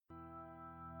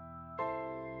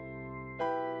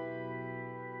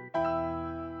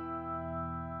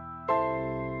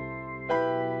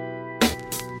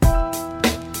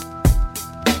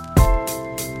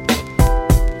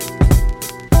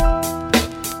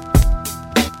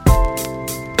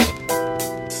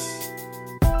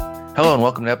Hello and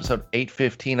welcome to episode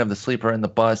 815 of The Sleeper and the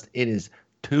Bust. It is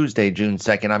Tuesday, June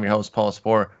 2nd. I'm your host, Paul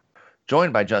Sporer,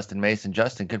 joined by Justin Mason.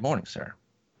 Justin, good morning, sir.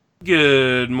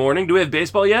 Good morning. Do we have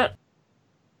baseball yet?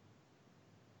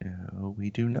 No, we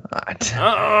do not.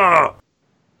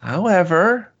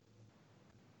 However,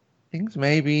 things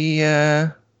may be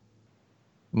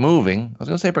moving. I was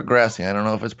going to say progressing. I don't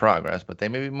know if it's progress, but they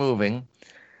may be moving.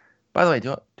 By the way,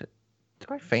 do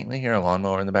I faintly hear a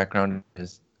lawnmower in the background?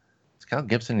 Is Kyle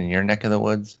Gibson in your neck of the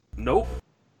woods? Nope.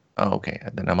 Oh, okay.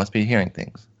 Then I must be hearing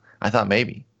things. I thought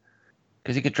maybe.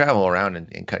 Because he could travel around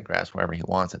and cut grass wherever he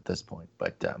wants at this point.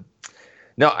 But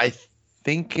no, I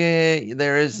think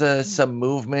there is some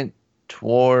movement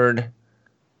toward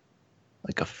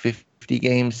like a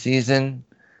 50-game season,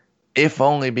 if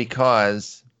only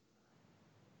because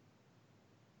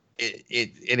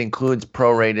it includes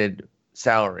prorated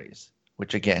salaries,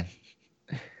 which, again,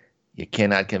 you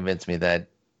cannot convince me that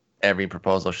every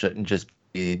proposal shouldn't just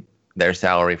be their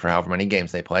salary for however many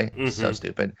games they play. Mm-hmm. So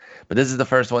stupid. But this is the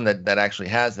first one that actually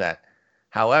has that.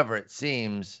 However, it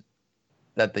seems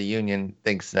that the union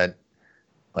thinks that,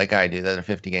 like I do, that a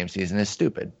 50-game season is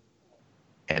stupid.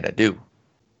 And I do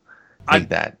think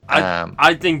that.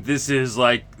 I think this is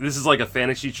like a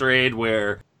fantasy trade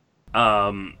where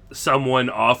someone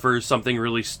offers something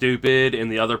really stupid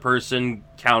and the other person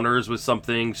counters with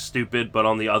something stupid but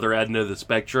on the other end of the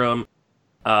spectrum.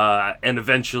 And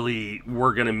eventually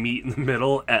we're going to meet in the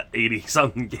middle at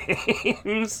 80-something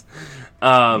games.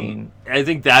 I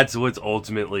think that's what's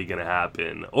ultimately going to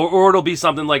happen. Or it'll be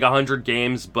something like 100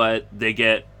 games, but they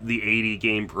get the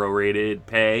 80-game prorated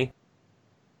pay.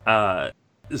 So,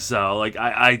 like,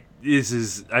 this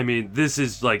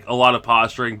is, like, a lot of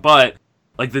posturing, but,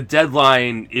 like, the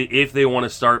deadline, if they want to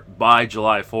start by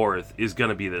July 4th, is going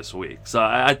to be this week. So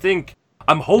I think,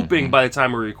 I'm hoping by the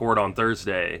time we record on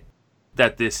Thursday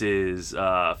that this is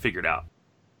figured out.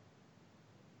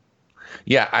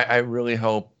 Yeah, I really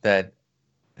hope that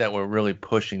we're really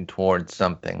pushing towards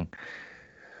something.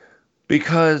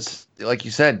 Because, like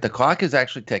you said, the clock is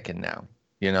actually ticking now,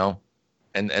 you know?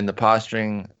 And the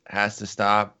posturing has to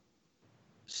stop.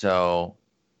 So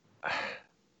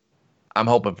I'm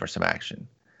hoping for some action.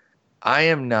 I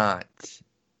am not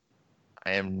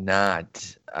keen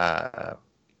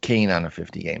on a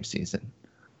 50-game season,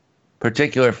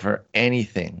 particular for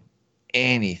anything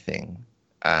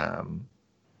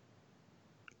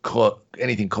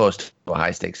close to a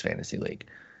high-stakes fantasy league.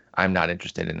 I'm not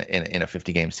interested in a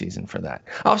 50-game season for that.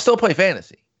 I'll still play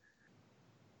fantasy,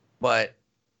 but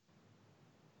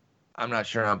I'm not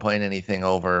sure I'm playing anything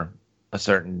over a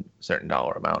certain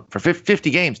dollar amount for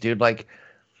 50 games, dude. Like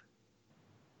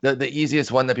the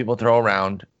easiest one that people throw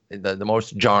around, the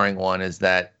most jarring one is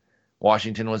that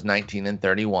Washington was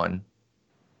 19-31,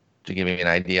 to give you an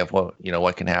idea of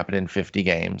what can happen in 50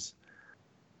 games.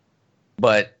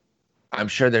 But I'm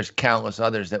sure there's countless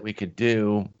others that we could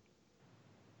do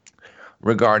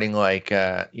regarding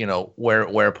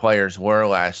where players were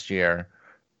last year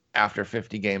after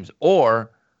 50 games,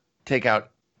 or take out,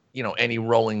 any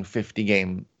rolling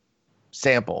 50-game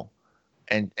sample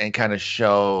and kind of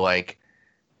show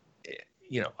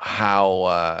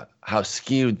how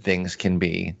skewed things can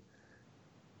be.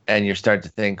 And you start to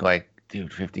think like,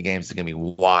 dude, 50 games is going to be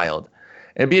wild.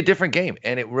 It'd be a different game.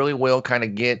 And it really will kind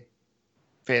of get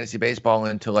fantasy baseball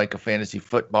into like a fantasy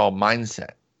football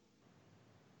mindset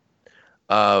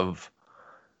of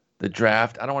the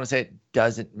draft. I don't want to say it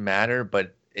doesn't matter,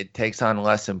 but it takes on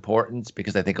less importance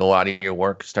because I think a lot of your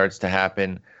work starts to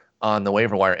happen on the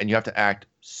waiver wire, and you have to act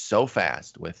so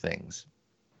fast with things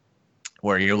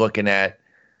where you're looking at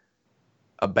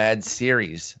a bad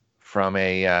series from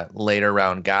a later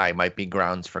round guy might be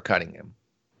grounds for cutting him.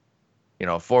 A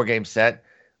 4-game set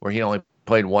where he only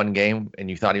played one game and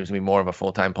you thought he was going to be more of a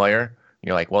full-time player.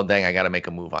 You're like, well, dang, I got to make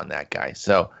a move on that guy.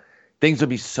 So things would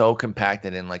be so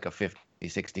compacted in like a 50,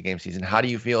 60-game season. How do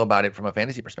you feel about it from a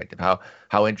fantasy perspective?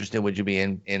 How interested would you be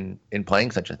in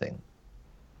playing such a thing?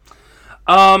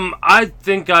 I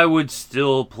think I would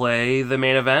still play the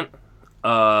main event.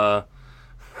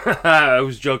 I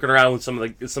was joking around with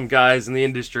some guys in the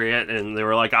industry, and they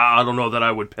were like, I don't know that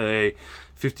I would pay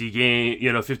 50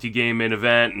 game main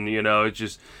event, and it's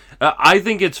just I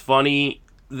think it's funny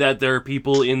that there are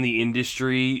people in the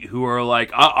industry who are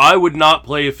like, I would not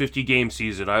play a 50-game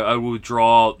season. I would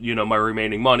draw, my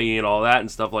remaining money and all that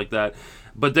and stuff like that.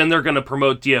 But then they're going to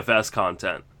promote DFS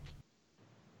content.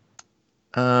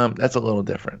 That's a little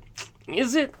different.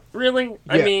 Is it really?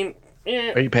 Yeah. I mean,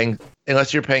 Are you paying,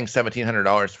 unless you're paying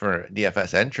 $1,700 for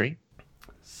DFS entry?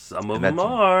 Some of them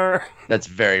are. That's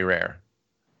very rare.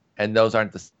 And those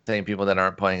aren't the same people that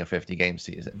aren't playing a 50-game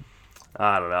season.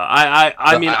 I don't know.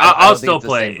 I mean, I I'll don't think still it's the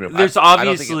same play. group. There's I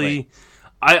don't think obviously,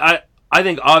 I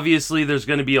think obviously there's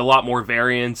going to be a lot more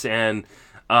variance, and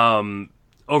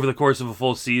over the course of a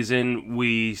full season,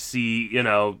 we see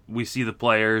the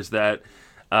players that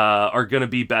are going to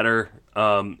be better.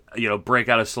 Break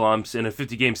out of slumps in a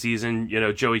 50-game season.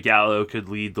 Joey Gallo could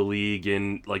lead the league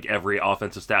in like every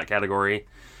offensive stat category.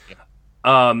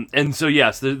 And so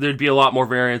yes, there'd be a lot more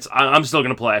variance. I'm still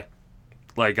going to play.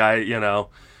 Like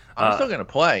I'm still gonna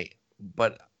play,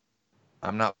 but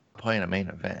I'm not playing a main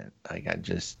event. Like I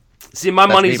just see my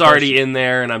money's already in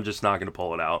there, and I'm just not gonna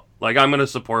pull it out. Like I'm gonna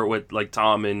support what like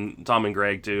Tom and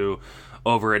Greg do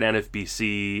over at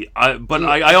NFBC.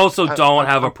 I also don't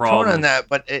have a problem on that.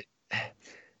 But it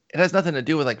has nothing to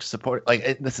do with like support.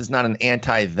 Like this is not an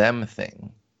anti-them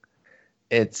thing.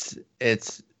 It's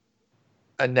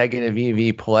a negative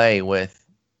EV play with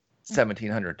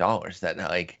 $1,700 that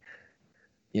like.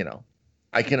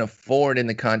 I can afford in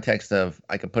the context of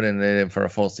I can put it in for a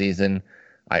full season.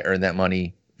 I earn that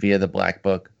money via the Black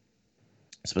Book,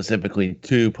 specifically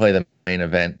to play the main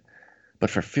event. But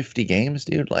for 50 games,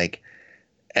 dude, like,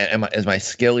 is my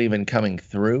skill even coming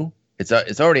through?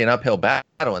 It's already an uphill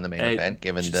battle in the main event,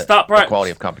 given the quality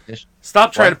of competition.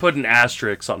 Stop trying to put an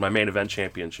asterisk on my main event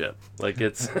championship. Like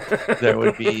it's there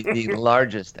would be the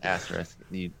largest asterisk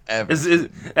you'd ever.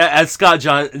 As Scott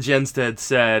Jenstead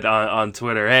said on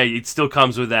Twitter, hey, it still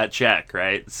comes with that check,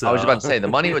 right? So I was about to say the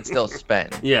money would still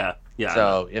spend. Yeah.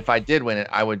 So if I did win it,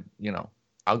 I would,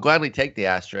 I'll gladly take the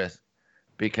asterisk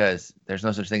because there's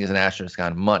no such thing as an asterisk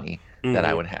on money. That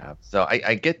I would have. So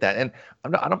I get that, and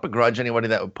I don't begrudge anybody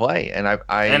that would play, and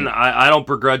I don't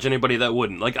begrudge anybody that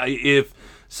wouldn't. Like if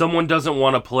someone doesn't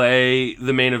want to play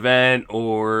the main event,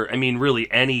 or I mean,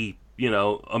 really any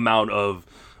amount of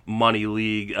money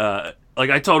league, like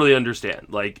I totally understand.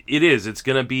 Like it's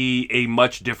gonna be a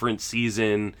much different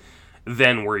season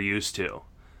than we're used to.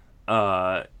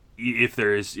 If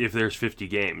there's 50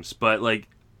 games, but like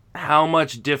how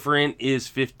much different is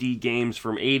 50 games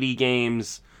from 80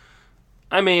 games?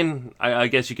 I mean, I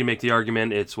guess you can make the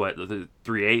argument it's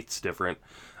 3/8 different,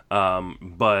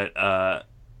 but I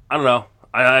don't know.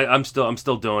 I'm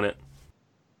still doing it.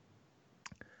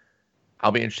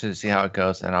 I'll be interested to see how it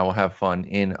goes, and I will have fun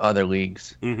in other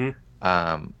leagues.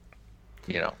 Mm-hmm.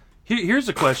 Here's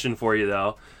a question for you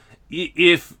though.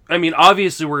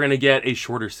 Obviously we're gonna get a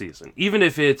shorter season, even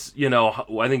if it's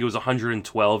I think it was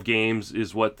 112 games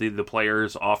is what the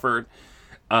players offered.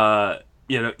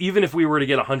 Even if we were to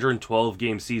get a 112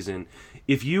 game season,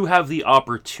 if you have the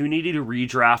opportunity to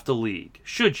redraft a league,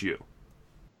 should you?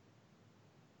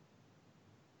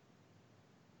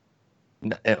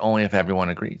 Only if everyone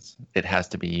agrees. It has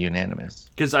to be unanimous.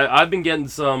 Because I've been getting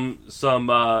some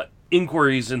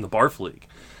inquiries in the Barf League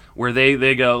where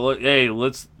they go, hey,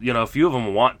 let's a few of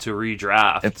them want to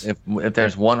redraft. If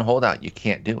there's one holdout, you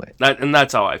can't do it. And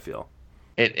that's how I feel.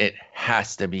 It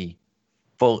has to be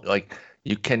full. Like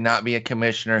you cannot be a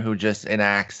commissioner who just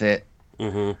enacts it.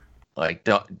 Mm-hmm. Like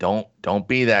don't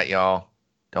be that, y'all.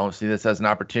 Don't see this as an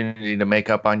opportunity to make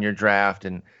up on your draft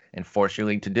and force your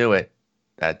league to do it.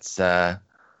 That's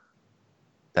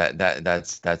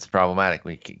that's problematic.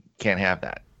 We can't have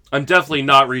that. I'm definitely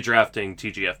not redrafting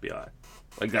TGFBI.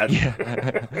 Like that.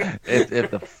 Yeah.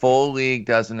 if the full league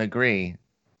doesn't agree,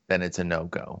 then it's a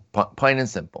no-go. Plain and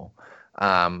simple.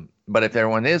 But if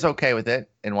everyone is okay with it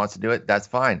and wants to do it, that's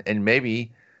fine. And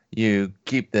maybe you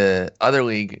keep the other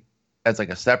league as like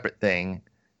a separate thing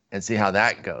and see how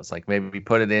that goes. Like maybe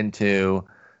put it into,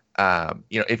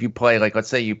 if you play, like let's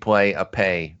say you play a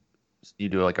pay, you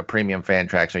do like a premium fan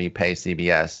tracks or you pay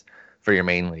CBS for your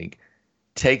main league.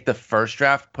 Take the first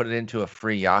draft, put it into a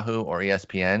free Yahoo or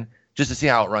ESPN just to see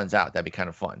how it runs out. That'd be kind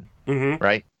of fun,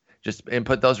 right? Just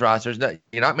input those rosters.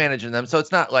 You're not managing them, so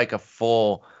it's not like a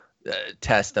full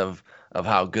test of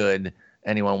how good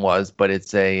anyone was, but it'd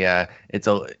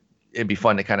be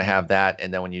fun to kind of have that.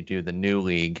 And then when you do the new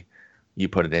league, you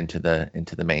put it into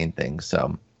the main thing.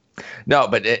 So no,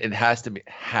 but it has to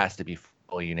be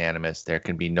full unanimous. There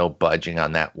can be no budging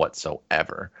on that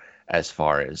whatsoever as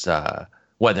far as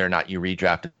whether or not you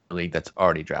redraft a league that's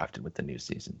already drafted with the new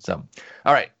season. So,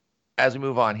 all right, as we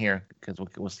move on here, because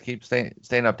we'll keep staying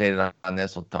updated on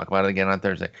this. We'll talk about it again on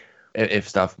Thursday if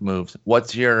stuff moves.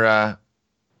 What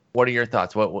are your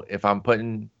thoughts? What if I'm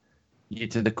putting you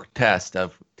to the test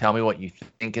of tell me what you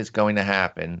think is going to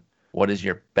happen? What is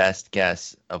your best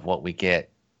guess of what we get?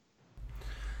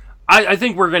 I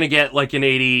think we're going to get like an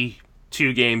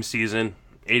 82 game season,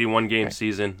 81 game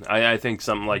season. I think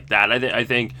something like that. I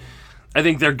think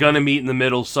they're going to meet in the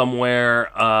middle somewhere.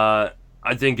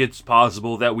 I think it's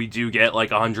possible that we do get like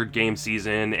a 100 game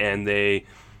season and they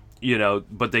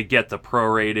but they get the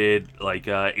prorated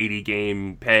 80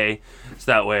 game pay,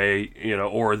 so that way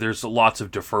or there's lots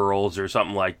of deferrals or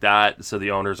something like that, so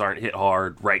the owners aren't hit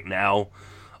hard right now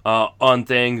on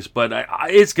things. But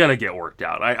it's gonna get worked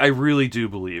out. I really do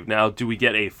believe. Now, do we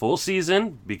get a full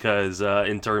season? Because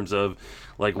in terms of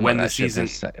when the season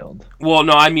sailed. Well,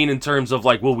 no, I mean in terms of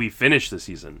will we finish the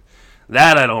season?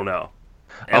 That I don't know.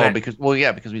 Because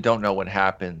we don't know what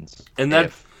happens. And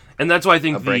that's why I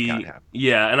think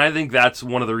and I think that's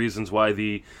one of the reasons why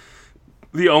the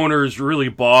owners really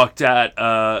balked at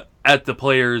the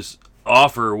players'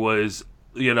 offer was,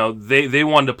 they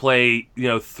wanted to play,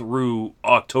 through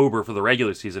October for the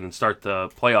regular season and start the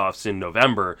playoffs in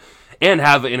November and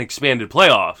have an expanded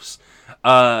playoffs.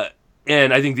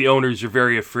 And I think the owners are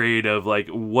very afraid of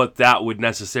what that would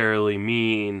necessarily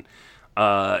mean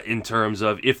in terms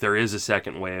of if there is a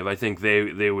second wave. I think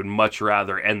they would much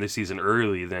rather end the season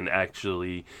early than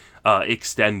actually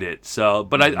extend it. So,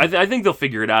 but I think they'll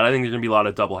figure it out. I think there's gonna be a lot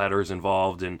of doubleheaders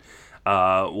involved, and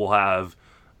we'll have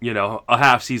a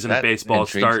half season of baseball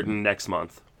starting next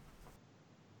month.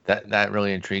 That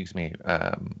really intrigues me.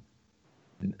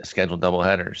 Scheduled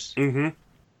doubleheaders,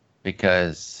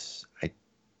 because I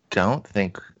don't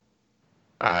think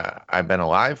I've been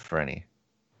alive for any.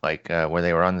 Where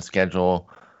they were on the schedule.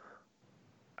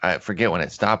 I forget when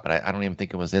it stopped, but I don't even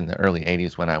think it was in the early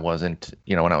 80s when I wasn't,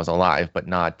 when I was alive, but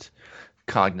not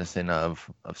cognizant of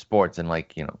sports in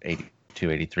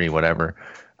 82, 83, whatever.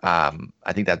 I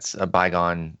think that's a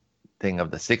bygone thing of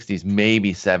the 60s,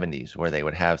 maybe 70s, where they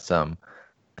would have some,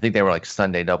 I think they were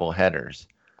Sunday double headers.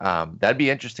 That'd be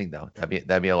interesting though.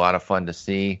 That'd be a lot of fun to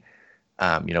see.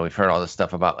 We've heard all this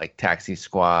stuff about taxi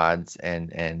squads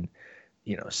and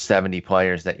 70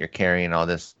 players that you're carrying, all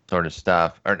this sort of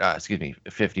stuff, or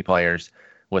 50 players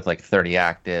with 30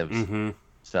 actives.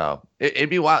 So it'd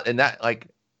be wild. And that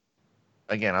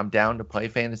again, I'm down to play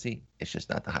fantasy. It's just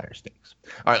not the higher stakes.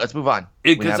 All right, let's move on.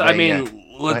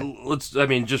 Let's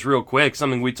just real quick,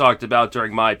 something we talked about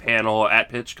during my panel at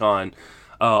PitchCon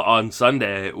on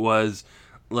Sunday was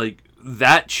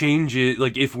that changes.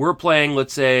 If we're playing,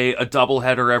 let's say, a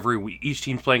doubleheader every week, each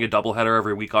team's playing a doubleheader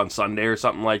every week on Sunday or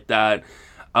something like that.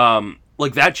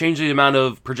 That changes the amount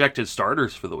of projected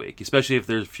starters for the week, especially if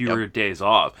there's fewer days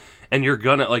off. And you're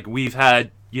gonna we've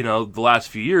had the last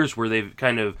few years where they've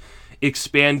kind of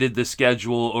expanded the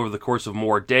schedule over the course of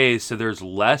more days, so there's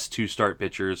less two-start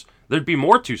pitchers. There'd be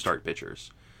more two-start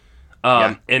pitchers.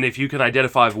 And if you can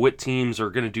identify what teams are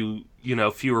going to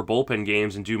do, fewer bullpen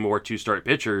games and do more two-start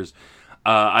pitchers,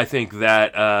 I think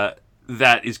that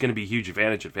that is going to be a huge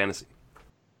advantage in fantasy.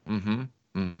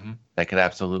 That could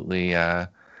absolutely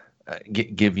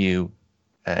give you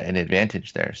an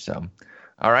advantage there. So,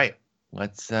 all right,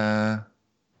 let's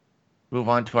move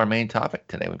on to our main topic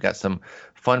today. We've got some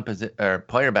fun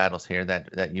player battles here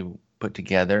that you put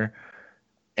together,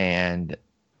 and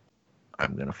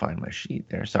I'm going to find my sheet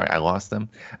there. Sorry, I lost them.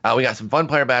 We got some fun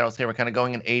player battles here. We're kind of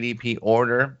going in ADP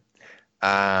order.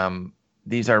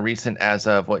 These are recent as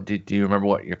of what? Do you remember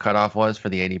what your cutoff was for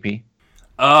the ADP?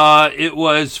 It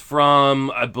was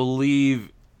from, I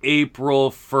believe,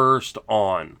 April 1st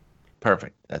on.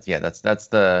 Perfect. That's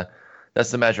the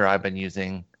measure I've been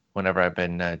using whenever I've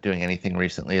been doing anything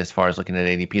recently as far as looking at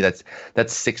ADP.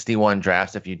 That's 61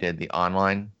 drafts if you did the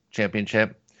online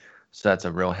championship. So that's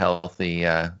a real healthy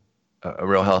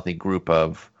group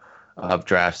of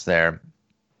drafts there.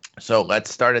 So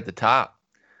let's start at the top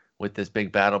with this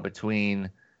big battle between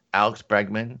Alex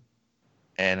Bregman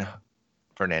and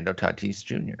Fernando Tatis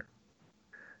Jr.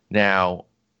 Now,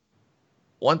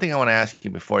 one thing I want to ask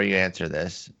you before you answer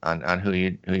this on who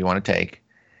you want to take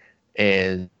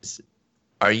is,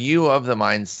 are you of the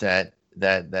mindset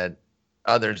that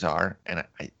others are, and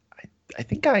I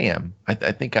think I am. I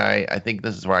think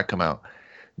this is where I come out,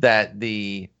 that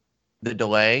the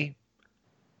delay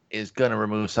is going to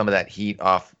remove some of that heat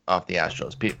off the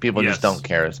Astros. People just don't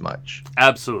care as much.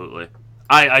 Absolutely.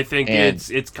 I think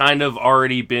it's kind of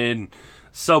already been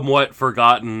somewhat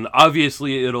forgotten.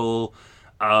 Obviously, it'll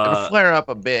flare up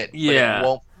a bit. Yeah.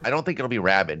 But I don't think it'll be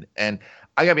rabid. And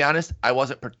I got to be honest, I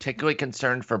wasn't particularly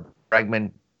concerned for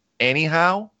Bregman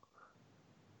anyhow.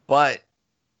 But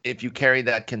if you carry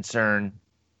that concern,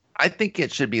 I think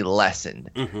it should be lessened.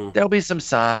 There'll be some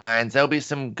signs. There'll be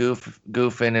some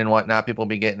goofing and whatnot. People will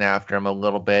be getting after him a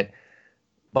little bit.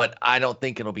 But I don't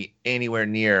think it'll be anywhere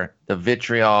near the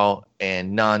vitriol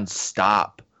and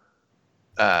nonstop.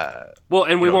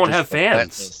 And we won't have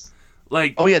fans.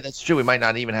 Oh yeah, that's true. We might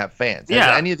not even have fans. Yeah.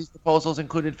 Have any of these proposals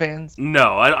included fans?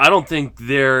 No, I don't think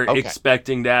they're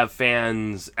expecting to have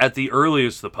fans at the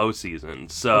earliest the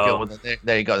postseason. So okay, well,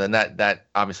 there you go. Then that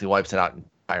obviously wipes it out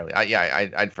entirely.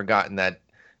 I'd forgotten that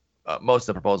most of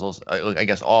the proposals, I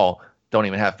guess all, don't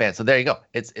even have fans. So there you go.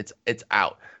 It's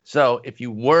out. So if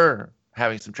you were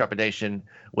having some trepidation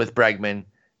with Bregman,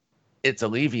 it's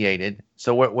alleviated.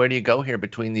 So where do you go here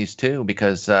between these two?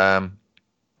 Because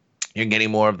you're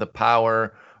getting more of the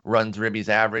power, runs ribbies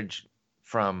average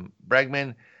from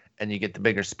Bregman, and you get the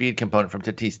bigger speed component from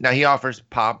Tatis. Now, he offers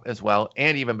pop as well,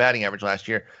 and even batting average last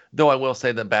year, though I will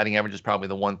say that batting average is probably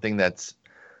the one thing that's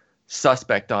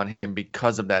suspect on him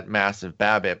because of that massive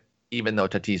BABIP. Even though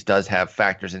Tatis does have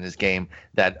factors in his game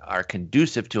that are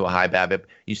conducive to a high BABIP,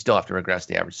 you still have to regress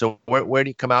the average. So where do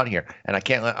you come out here? And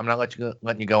I'm not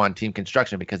letting you go on team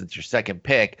construction because it's your second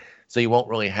pick, so you won't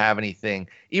really have anything.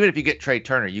 Even if you get Trey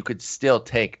Turner, you could still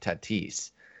take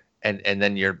Tatis, and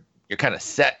then you're kind of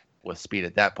set with speed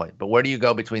at that point. But where do you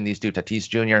go between these two, Tatis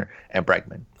Jr. and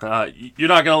Bregman? You're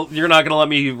not gonna let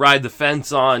me ride the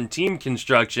fence on team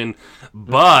construction,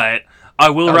 but I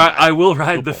will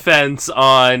ride the fence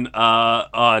on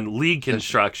league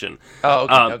construction. Oh,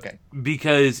 okay, okay.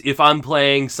 Because if I'm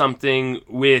playing something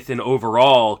with an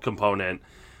overall component,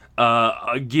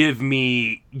 give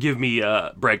me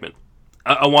Bregman.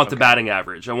 I want the batting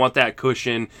average. I want that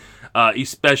cushion,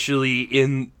 especially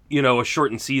in a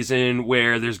shortened season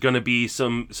where there's going to be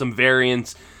some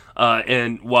variance.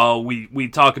 And while we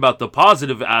talk about the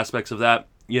positive aspects of that,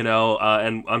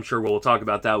 and I'm sure we'll talk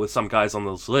about that with some guys on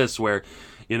those lists where,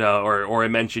 or I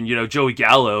mentioned, Joey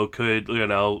Gallo could,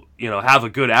 have a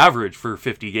good average for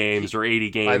 50 games or 80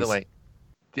 games. By the way,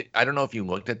 I don't know if you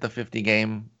looked at the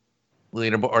 50-game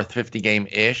leaderboard or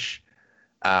 50-game-ish,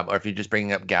 or if you're just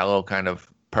bringing up Gallo kind of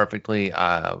perfectly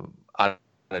out of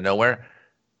nowhere.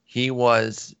 He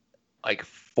was like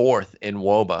 4th in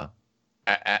WOBA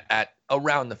at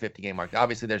around the 50-game mark.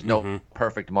 Obviously, there's no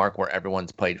perfect mark where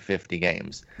everyone's played 50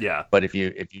 games. Yeah. But if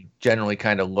you generally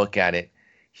kind of look at it,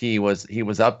 he was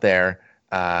up there,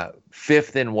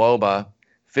 5th in WOBA,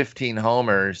 15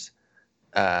 homers,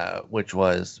 which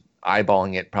was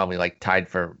eyeballing it probably like tied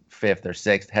for 5th or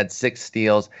 6th. Had 6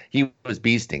 steals. He was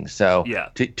beasting. So yeah.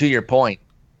 To your point,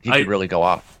 he could really go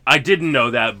off. I didn't know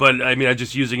that, but I mean, I'm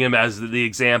just using him as the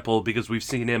example because we've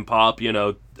seen him pop,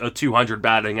 a 200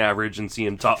 batting average and see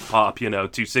him pop,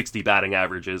 260 batting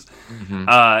averages.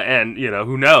 And,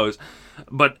 who knows?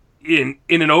 But in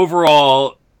an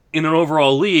overall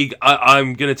league,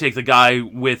 I'm going to take the guy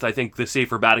with, I think, the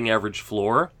safer batting average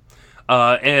floor.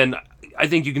 And I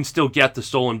think you can still get the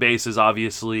stolen bases,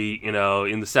 obviously,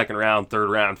 in the second round, third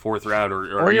round, fourth round, or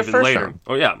your even first later. round.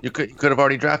 Oh yeah, you could have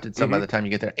already drafted some by the time you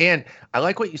get there. And I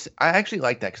like what you said. I actually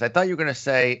like that because I thought you were going to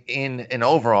say in an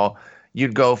overall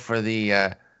you'd go for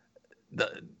the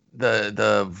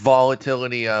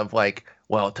volatility of like,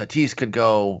 well, Tatis could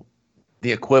go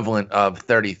the equivalent of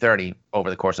 30-30 over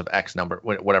the course of X number,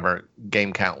 whatever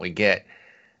game count we get.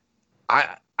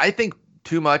 I think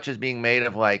too much is being made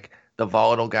of like, the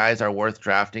volatile guys are worth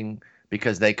drafting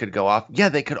because they could go off. Yeah,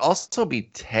 they could also be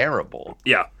terrible.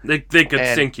 Yeah, they could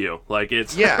sink you. Like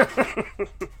it's yeah.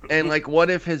 And like, what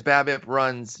if his BABIP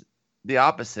runs the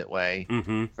opposite way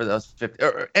for those 50?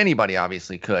 Or anybody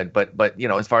obviously could, but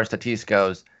as far as Tatis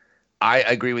goes, I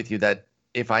agree with you that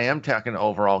if I am talking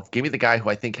overall, give me the guy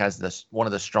who I think has one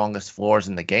of the strongest floors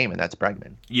in the game, and that's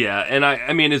Bregman. Yeah, and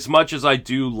I mean, as much as I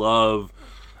do love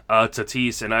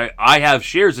Tatis, and I have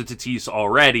shares of Tatis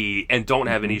already and don't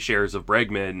have any shares of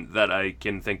Bregman that I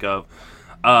can think of.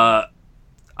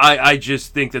 I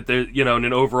just think that there, in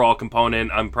an overall component,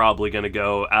 I'm probably going to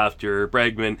go after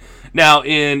Bregman. Now,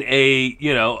 in a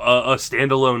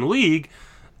standalone league,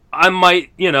 I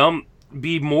might,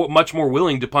 be much more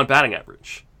willing to punt batting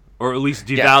average, or at least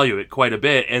devalue it quite a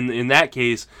bit. And in that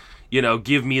case,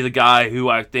 give me the guy who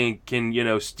I think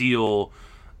can, steal,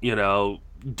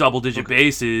 double-digit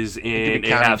bases in a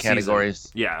half categories,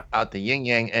 season. Yeah, out the yin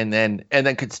yang, and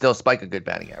then could still spike a good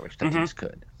batting average. Tatis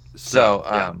could. So,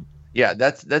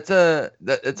 that's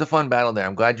a fun battle there.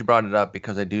 I'm glad you brought it up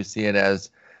because I do see it as,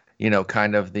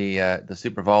 kind of the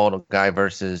super volatile guy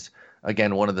versus,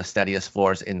 again, one of the steadiest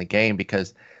floors in the game.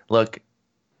 Because look,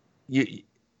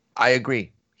 I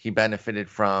agree. He benefited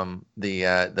from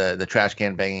the trash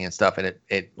can banging and stuff, and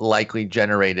it likely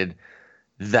generated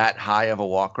that high of a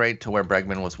walk rate to where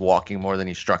Bregman was walking more than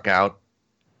he struck out.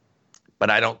 But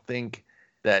I don't think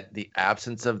that the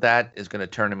absence of that is going to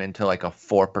turn him into like a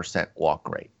 4% walk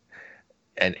rate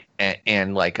and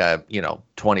like a 20%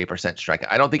 strikeout.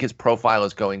 I don't think his profile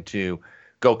is going to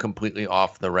go completely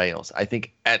off the rails. I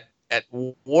think at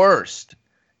worst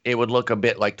it would look a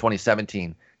bit like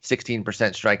 2017, 16%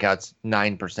 strikeouts,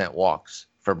 9% walks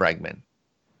for Bregman.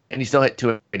 And he still hit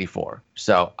 284.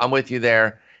 So I'm with you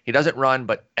there. He doesn't run,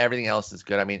 but everything else is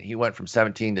good. I mean, he went from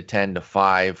 17 to 10 to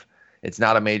 5. It's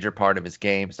not a major part of his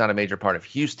game. It's not a major part of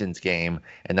Houston's game,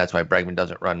 and that's why Bregman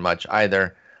doesn't run much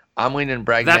either. I'm leaning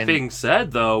Bregman. That being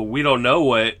said, though, we don't know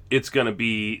what it's going to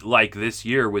be like this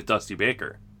year with Dusty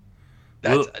Baker.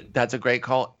 That's a great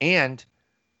call. And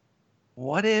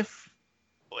what if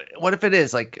it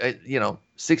is like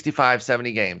 65,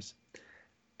 70 games,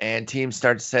 and teams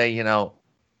start to say, we're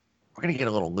going to get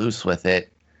a little loose with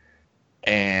it,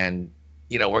 and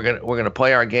we're gonna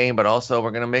play our game, but also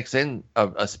we're gonna mix in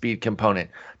a speed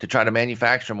component to try to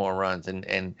manufacture more runs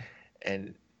and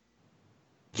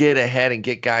get ahead and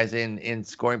get guys in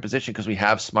scoring position because we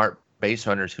have smart base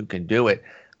runners who can do it.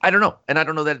 I don't know, and I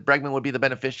don't know that Bregman would be the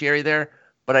beneficiary there,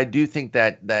 but I do think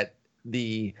that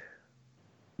the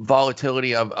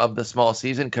volatility of the small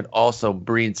season could also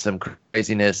breed some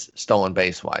craziness stolen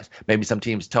base wise. Maybe some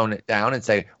teams tone it down and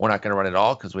say, we're not going to run it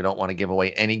all because we don't want to give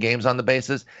away any games on the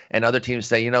bases. And other teams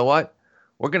say, you know what,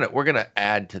 we're going to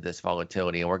add to this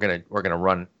volatility, and we're going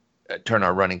to turn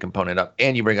our running component up.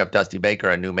 And you bring up Dusty Baker,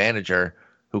 a new manager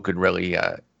who could really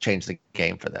change the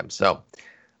game for them. So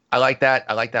I like that.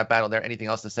 I like that battle there. Anything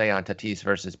else to say on Tatis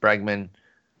versus Bregman?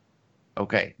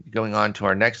 Okay, going on to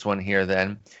our next one here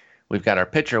then. We've got our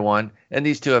pitcher one, and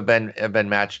these two have been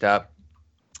matched up,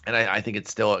 and I think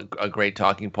it's still a great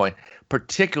talking point,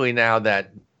 particularly now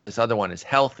that this other one is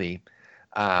healthy,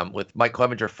 with Mike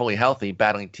Clevinger fully healthy,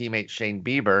 battling teammate Shane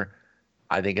Bieber.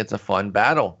 I think it's a fun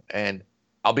battle, and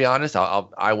I'll be honest,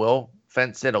 I will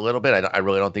fence it a little bit. I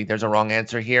really don't think there's a wrong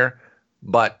answer here,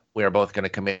 but we are both going to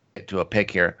commit to a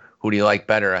pick here. Who do you like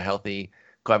better, a healthy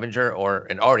Clevinger or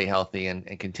an already healthy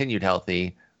and continued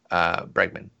healthy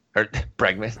Bregman? Or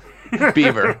Bregman.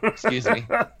 Bieber, excuse me.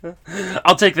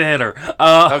 I'll take the hitter.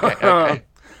 Okay.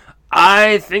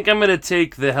 I think I'm going to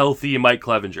take the healthy Mike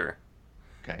Clevinger.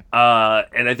 Okay.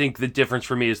 And I think the difference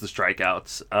for me is the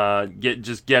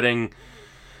strikeouts. Getting,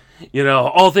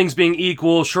 all things being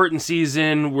equal, shortened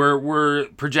season, we're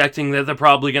projecting that they're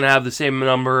probably going to have the same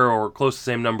number or close to the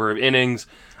same number of innings.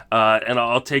 And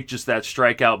I'll take just that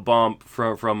strikeout bump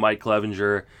from Mike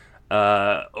Clevinger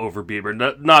over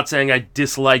Bieber. Not saying I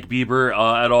dislike Bieber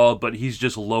at all, but he's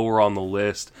just lower on the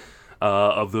list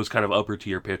of those kind of upper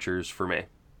tier pitchers for me.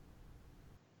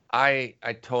 I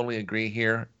totally agree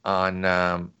here on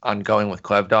going with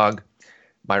Clev Dog.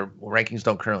 My rankings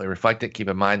don't currently reflect it. Keep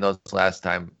in mind those last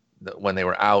time when they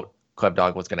were out, Clev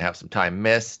Dog was going to have some time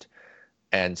missed,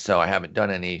 and so I haven't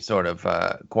done any sort of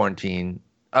quarantine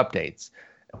updates.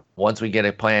 Once we get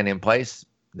a plan in place,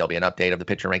 there'll be an update of the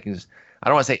pitcher rankings. I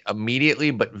don't want to say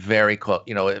immediately, but very close.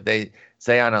 If they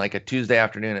say on a Tuesday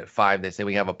afternoon at 5, they say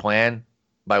we have a plan,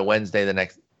 by Wednesday the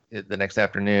next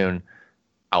afternoon,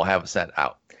 I'll have it set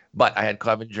out. But I had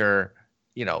Clevinger,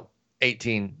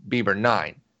 18, Bieber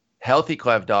 9. Healthy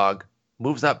Clev Dog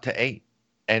moves up to 8,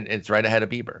 and it's right ahead of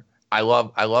Bieber. I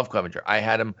love Clevinger. I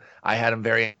had him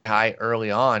very high early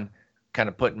on, kind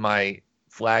of putting my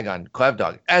flag on Clev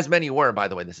Dog, as many were, by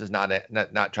the way. This is not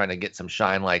trying to get some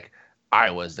shine like I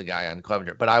was the guy on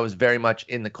Clevinger, but I was very much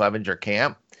in the Clevinger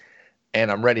camp, and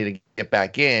I'm ready to get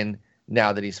back in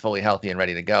now that he's fully healthy and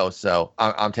ready to go. So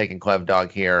I'm taking Clev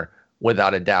Dog here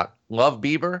without a doubt. Love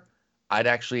Bieber. I'd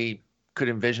actually could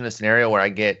envision a scenario where I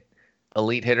get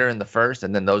elite hitter in the first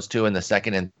and then those two in the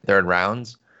second and third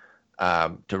rounds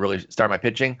to really start my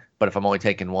pitching. But if I'm only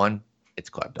taking one, it's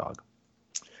Clev Dog.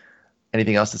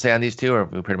 Anything else to say on these two, or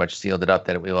have we pretty much sealed it up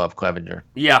that we love Clevinger?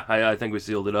 Yeah, I think we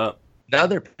sealed it up.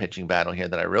 Another pitching battle here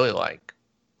that I really like.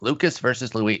 Lucas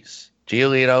versus Luis.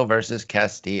 Giolito versus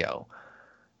Castillo.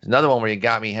 There's another one where you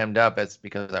got me hemmed up. It's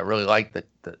because I really like the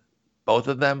both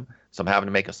of them. So I'm having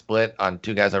to make a split on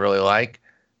two guys I really like.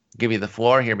 Give you the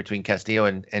floor here between Castillo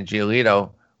and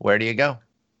Giolito. Where do you go?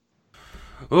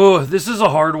 Oh, this is a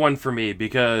hard one for me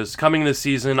because coming this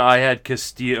season, I had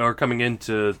Castillo, or coming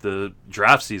into the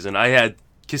draft season, I had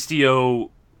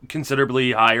Castillo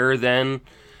considerably higher than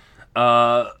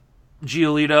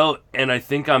Giolito, and I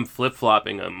think I'm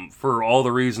flip-flopping him for all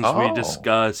the reasons we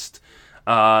discussed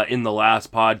in the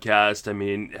last podcast. I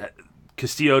mean,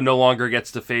 Castillo no longer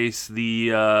gets to face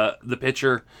the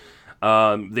pitcher.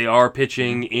 They are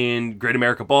pitching in Great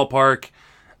America Ballpark.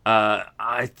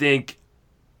 I think,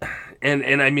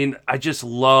 and I mean, I just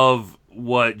love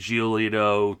what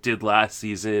Giolito did last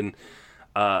season.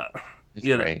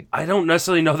 Great. I don't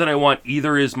necessarily know that I want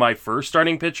either as my first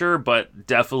starting pitcher, but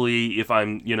definitely if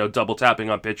I'm, double tapping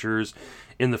on pitchers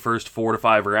in the first 4 to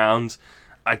 5 rounds,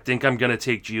 I think I'm going to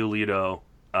take Giolito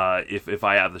if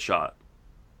I have the shot.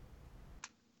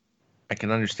 I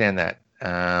can understand that.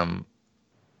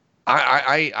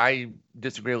 I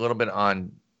disagree a little bit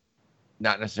on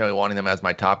not necessarily wanting them as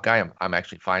my top guy. I'm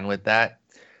actually fine with that.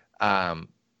 I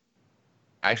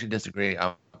actually disagree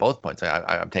on both points.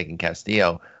 I'm taking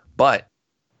Castillo, but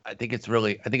I think it's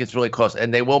really close,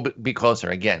 and they will be closer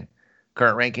again.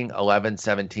 Current ranking 11,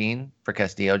 17 for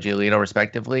Castillo, Giolito,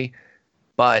 respectively,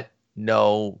 but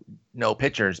no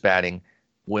pitchers batting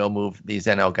will move these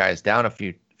NL guys down a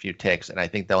few ticks, and I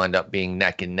think they'll end up being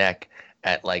neck and neck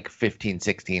at like 15,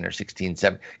 16 or 16,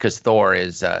 7, because Thor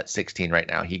is 16 right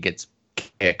now. He gets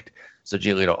kicked, so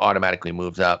Giolito automatically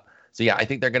moves up. So yeah, I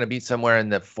think they're going to be somewhere in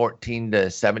the 14 to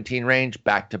 17 range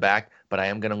back to back, but I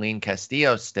am going to lean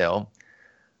Castillo still.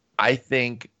 I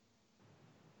think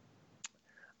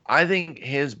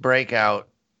his breakout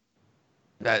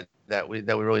that we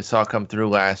really saw come through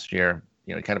last year,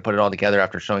 kind of put it all together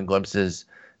after showing glimpses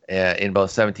in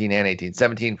both 17 and 18.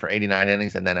 17 for 89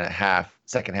 innings and then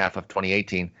second half of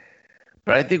 2018.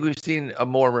 But I think we've seen a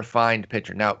more refined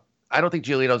pitcher. Now, I don't think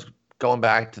Giolito's going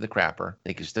back to the crapper. I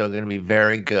think he's still going to be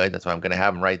very good. That's why I'm going to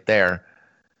have him right there.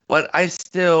 But I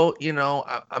still,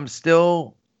 I'm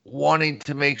still wanting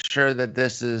to make sure that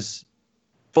this is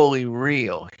fully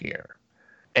real here.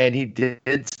 And he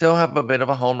did still have a bit of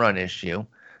a home run issue.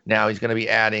 Now he's going to be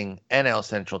adding NL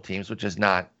Central teams, which is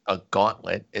not a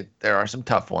gauntlet. There are some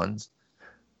tough ones,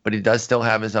 but he does still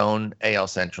have his own AL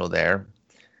Central there.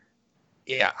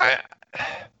 Yeah,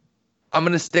 I'm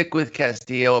going to stick with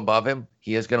Castillo above him.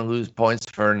 He is going to lose points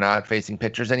for not facing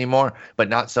pitchers anymore, but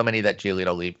not so many that Giolito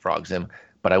leapfrogs him.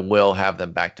 But I will have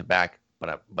them back to back.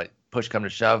 But push come to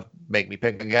shove, make me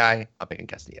pick a guy. I'm picking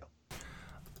Castillo.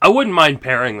 I wouldn't mind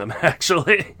pairing them,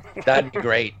 actually. That'd be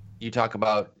great. You talk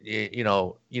about, you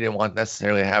didn't want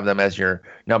necessarily to have them as your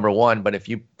number one, but if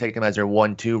you take them as your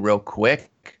 1-2 real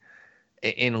quick,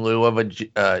 in lieu of a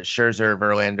Scherzer,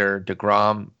 Verlander,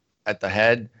 DeGrom at the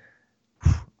head,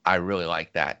 I really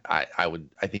like that. I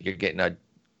think you're getting a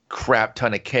crap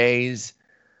ton of Ks,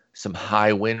 some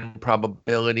high win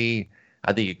probability.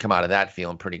 I think you come out of that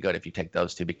feeling pretty good if you take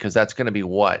those two, because that's going to be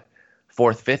what,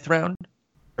 4th, 5th round?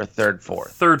 Or 3rd,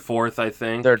 4th? 3rd, 4th, I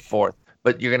think. 3rd, 4th.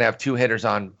 But you're going to have 2 hitters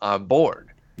on board.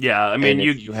 Yeah, I mean,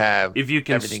 if you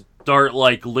can everything... start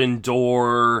like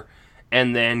Lindor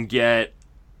and then get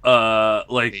Harper,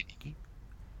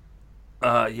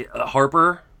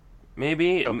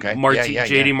 maybe. Okay.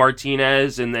 JD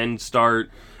Martinez, and then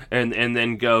start and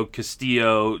then go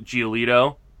Castillo,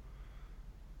 Giolito.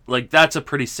 Like, that's a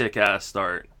pretty sick ass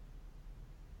start.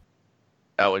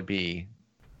 That would be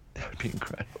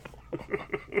incredible.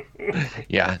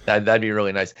 Yeah, that'd be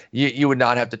really nice. You would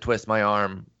not have to twist my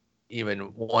arm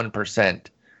even 1%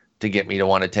 to get me to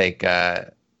want to take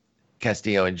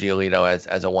Castillo and Giolito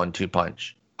as a 1-2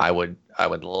 punch. I would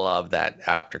love that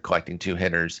after collecting 2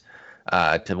 hitters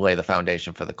to lay the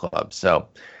foundation for the club. So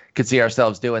could see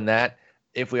ourselves doing that.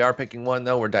 If we are picking one,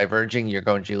 though, we're diverging. You're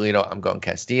going Giolito, I'm going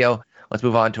Castillo. Let's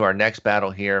move on to our next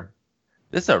battle here.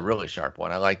 This is a really sharp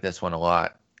one. I like this one a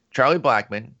lot. Charlie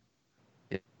Blackmon,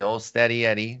 old steady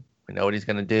Eddie. We know what he's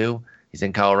going to do. He's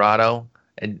in Colorado.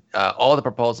 And all the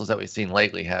proposals that we've seen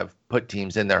lately have put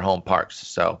teams in their home parks.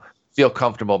 So feel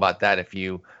comfortable about that if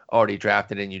you already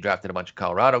drafted and you drafted a bunch of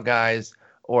Colorado guys,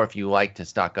 or if you like to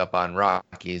stock up on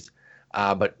Rockies.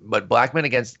 But Blackmon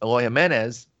against Eloy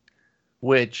Jimenez,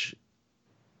 which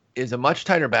is a much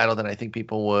tighter battle than I think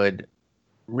people would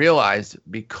realize,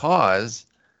 because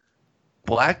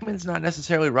Blackmon's not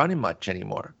necessarily running much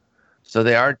anymore. So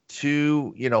they are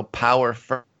 2, power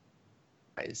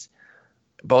guys,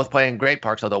 both playing great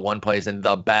parks, although one plays in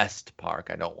the best park.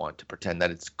 I don't want to pretend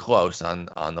that it's close on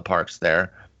the parks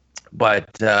there.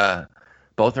 But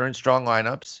both are in strong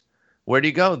lineups. Where do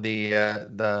you go?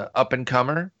 The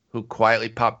up-and-comer who quietly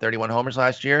popped 31 homers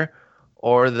last year,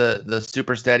 or the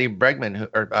super steady Bregman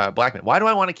or Blackmon? Why do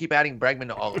I want to keep adding Bregman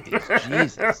to all of these?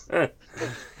 Jesus.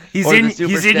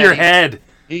 He's in your head.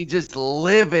 He just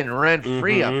living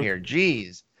rent-free up here.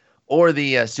 Jeez. Or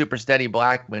the super steady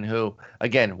Blackmon, who,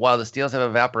 again, while the steals have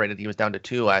evaporated, he was down to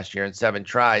 2 last year in 7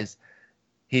 tries.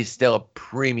 He's still a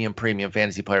premium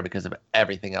fantasy player because of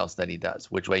everything else that he does.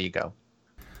 Which way you go?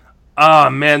 Oh,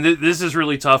 man, this is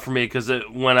really tough for me, because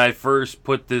when I first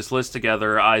put this list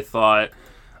together, I thought,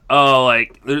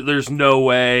 there's no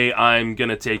way I'm going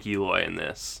to take Eloy in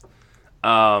this.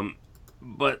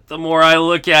 But the more I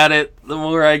look at it, the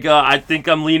more I think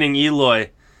I'm leaning Eloy.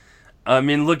 I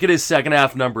mean, look at his second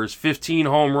half numbers. 15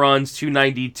 home runs,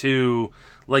 292.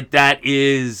 Like, that's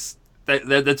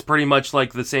pretty much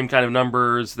like the same kind of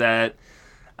numbers that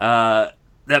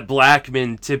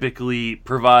Blackmon typically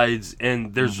provides,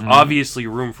 and there's obviously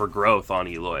room for growth on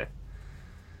Eloy.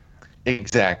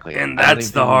 Exactly. And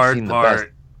that's the hard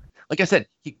part. Like I said,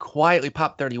 he quietly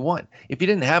popped 31. If you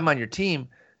didn't have him on your team,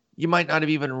 you might not have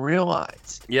even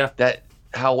realized Yeah. that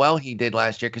how well he did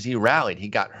last year because he rallied. He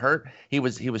got hurt. He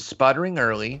was sputtering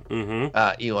early.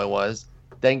 Eloy was,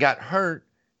 then got hurt,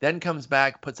 then comes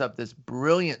back, puts up this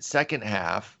brilliant second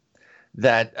half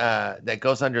that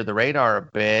goes under the radar a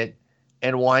bit,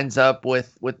 and winds up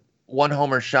with one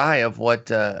homer shy of what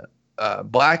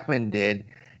Blackmon did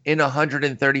in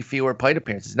 130 fewer plate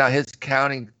appearances. Now his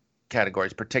counting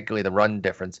categories, particularly the run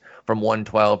difference from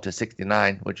 112 to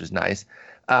 69, which is nice,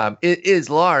 it is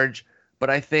large, but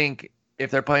I think if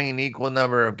they're playing an equal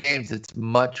number of games, it's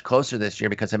much closer this year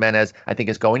because Jimenez, I think,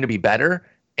 is going to be better,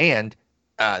 and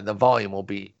the volume will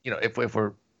be, if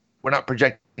we're not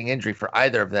projecting injury for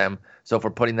either of them, so if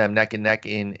we're putting them neck and neck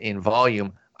in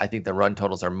volume, I think the run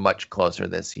totals are much closer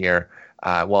this year,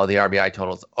 while the RBI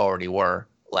totals already were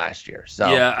last year.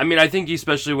 So yeah, I mean, I think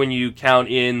especially when you count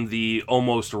in the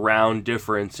almost round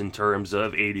difference in terms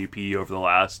of ADP over the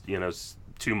last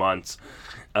 2 months,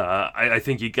 I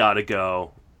think you gotta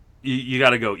go. You got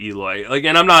to go Eloy.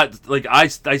 And I'm not I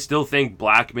still think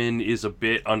Blackmon is a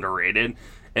bit underrated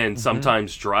and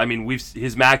sometimes dry. I mean,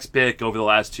 his max pick over the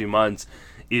last 2 months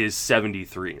is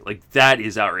 73. That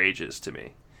is outrageous to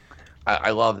me.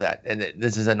 I love that, and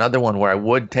this is another one where I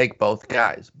would take both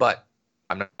guys, but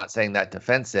I'm not saying that to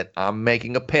fence it. I'm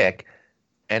making a pick,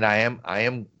 and I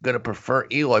am going to prefer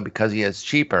Eloy because he is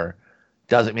cheaper.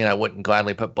 Doesn't mean I wouldn't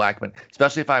gladly put Blackmon,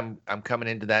 especially if I'm coming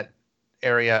into that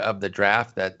area of the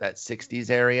draft, that 60s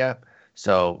area,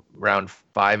 so round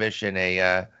 5-ish in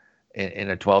a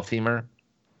 12-teamer,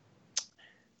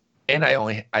 and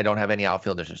I don't have any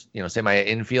outfielders. Say my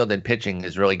infield and pitching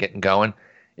is really getting going.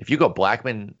 If you go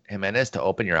Blackmon, Jimenez to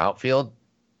open your outfield,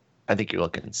 I think you're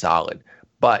looking solid.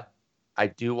 But I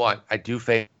do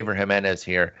favor Jimenez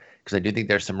here because I do think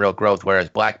there's some real growth. Whereas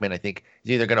Blackmon, I think,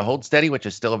 is either going to hold steady, which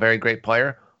is still a very great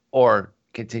player, or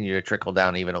continue to trickle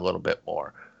down even a little bit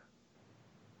more.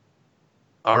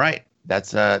 All right,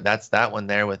 that's that one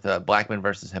there with Blackmon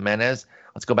versus Jimenez.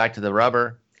 Let's go back to the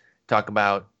rubber. Talk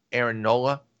about Aaron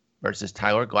Nola versus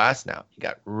Tyler Glasnow. You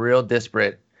got real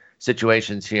disparate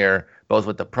situations here, both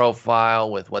with the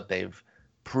profile, with what they've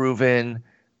proven,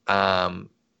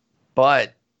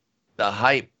 but the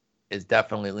hype is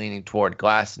definitely leaning toward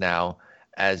Glasnow,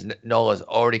 as Nola's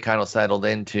already kind of settled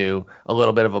into a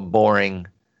little bit of a boring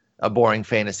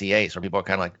fantasy ace where people are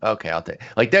kind of like, okay, I'll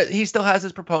take that. He still has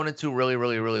his proponents who really,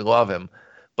 really, really love him,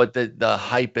 but the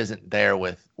hype isn't there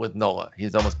with Nola.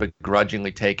 He's almost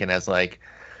begrudgingly taken as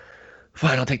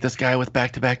fine, I'll take this guy with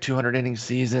back-to-back 200 inning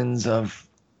seasons of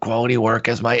quality work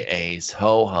as my ace,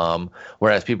 ho hum.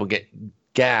 Whereas people get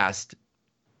gassed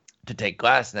to take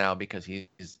Glasnow because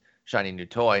he's shiny new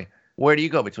toy. Where do you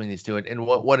go between these two, and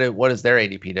what is their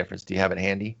ADP difference? Do you have it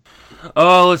handy?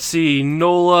 Oh, let's see.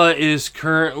 Nola is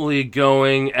currently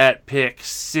going at pick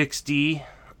 60,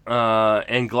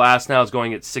 and Glasnow is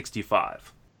going at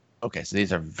 65. Okay, so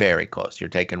these are very close.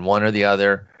 You're taking one or the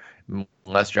other.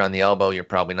 Unless you're on the elbow, you're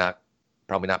probably not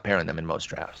pairing them in most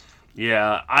drafts.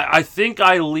 Yeah, I think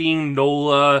I lean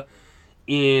Nola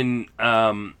in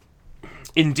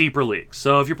deeper leagues.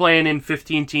 So if you're playing in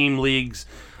 15-team leagues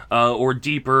or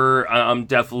deeper, I'm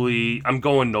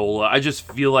going Nola. I just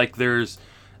feel like there's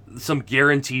some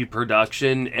guaranteed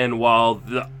production, and while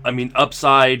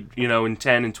upside, in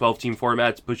 10 and 12-team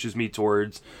formats pushes me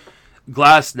towards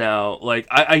Glasnow.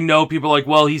 I know people are like,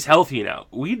 well, he's healthy now.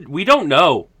 We don't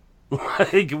know.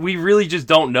 We really just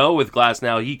don't know with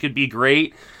Glasnow. He could be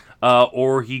great.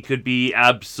 Or he could be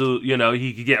absolute,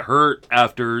 he could get hurt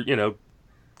after,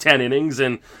 10 innings,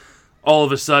 and all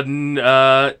of a sudden,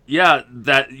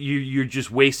 that you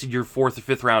just wasted your 4th or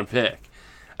 5th round pick.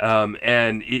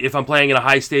 And if I'm playing in a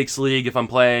high stakes league, if I'm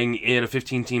playing in a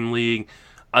 15-team league,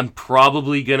 I'm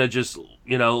probably going to just,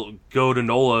 go to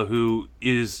Nola, who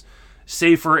is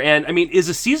safer and, is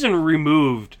a season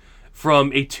removed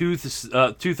from a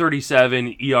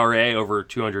 237 ERA over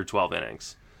 212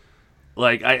 innings.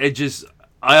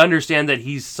 I understand that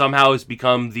he's somehow has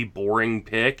become the boring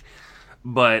pick,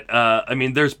 but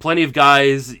there's plenty of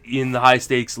guys in the high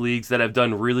stakes leagues that have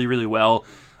done really, really well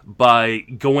by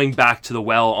going back to the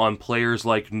well on players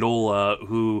like Nola,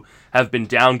 who have been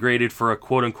downgraded for a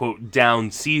quote unquote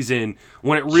down season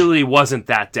when it really wasn't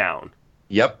that down.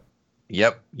 Yep.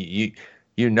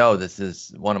 This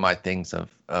is one of my things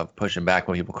of pushing back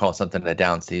when people call something a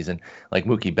down season. Like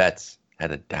Mookie Betts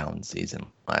had a down season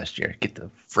last year. Get the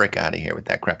frick out of here with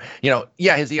that crap.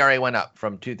 His ERA went up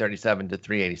from 237 to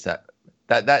 387.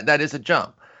 That is a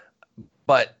jump.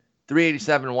 But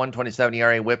 387, 127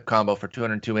 ERA whip combo for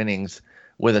 202 innings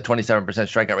with a 27%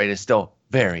 strikeout rate is still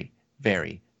very,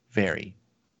 very, very,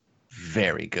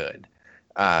 very good.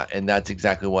 And that's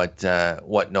exactly what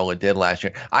Nola did last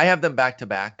year. I have them back to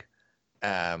back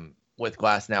with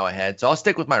Glass now ahead, so I'll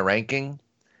stick with my ranking.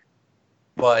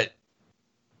 But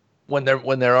when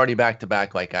they're already back to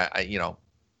back, like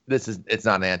it's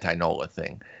not an anti-Nola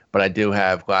thing. But I do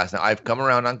have Glass now. I've come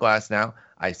around on Glass now.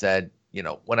 I said,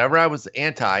 whenever I was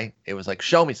anti, it was like,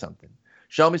 show me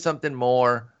something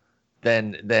more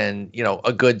than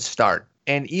a good start.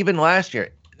 And even last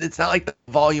year, it's not like the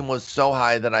volume was so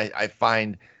high that I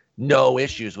find no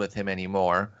issues with him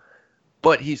anymore.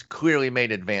 But he's clearly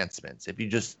made advancements.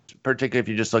 Particularly if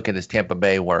you just look at his Tampa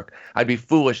Bay work, I'd be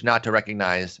foolish not to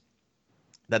recognize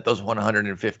that those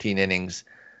 115 innings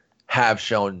have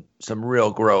shown some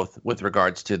real growth with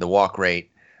regards to the walk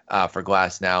rate for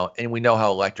Glass now. And we know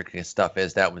how electric his stuff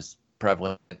is. That was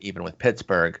prevalent even with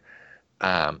Pittsburgh.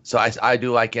 So I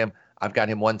do like him. I've got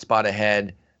him one spot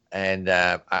ahead, and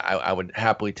I would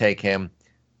happily take him.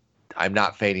 I'm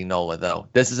not fading Nola, though.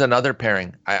 This is another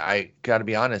pairing. I got to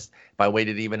be honest. If I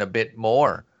waited even a bit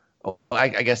more, I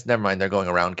guess never mind. They're going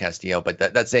around Castillo, but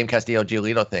that same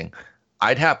Castillo-Giolito thing,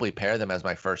 I'd happily pair them as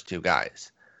my first two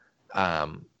guys.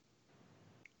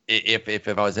 If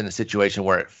I was in a situation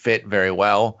where it fit very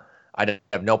well, I'd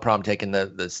have no problem taking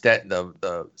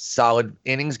the solid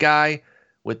innings guy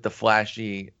with the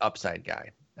flashy upside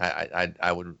guy.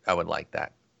 I would like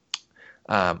that.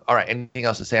 All right. Anything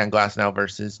else to say on Glass now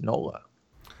versus Nola?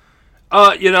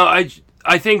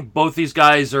 I think both these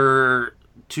guys are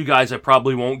two guys I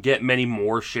probably won't get many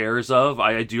more shares of.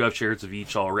 I do have shares of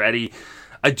each already.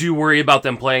 I do worry about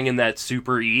them playing in that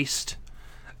Super East.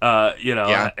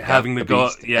 Having to go,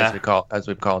 as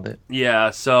we've called it. Yeah.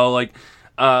 So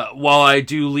while I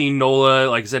do lean Nola,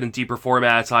 like I said, in deeper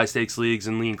formats, high stakes leagues,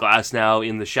 and lean Glass now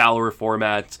in the shallower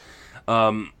formats,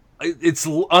 it's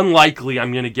unlikely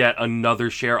I'm going to get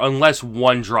another share unless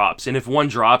one drops. And if one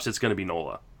drops, it's going to be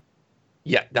Nola.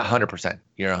 Yeah, 100%.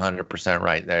 You're 100%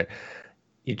 right there.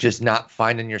 You're just not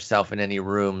finding yourself in any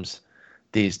rooms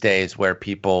these days where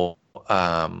people,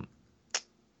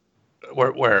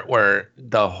 where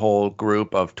the whole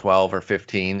group of 12 or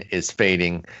 15 is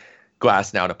fading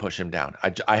Glass now to push him down.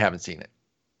 I haven't seen it.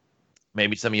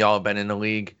 Maybe some of y'all have been in the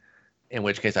league, in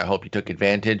which case I hope you took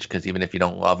advantage, because even if you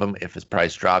don't love him, if his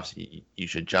price drops, you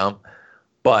should jump.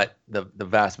 But the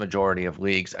vast majority of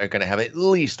leagues are going to have at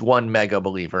least one mega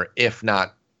believer, if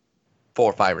not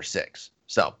 4, 5, or 6.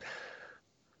 So,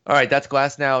 all right, that's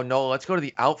Glass now. Nola, let's go to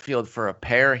the outfield for a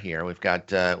pair here. We've got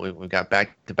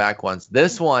back-to-back ones.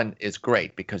 This one is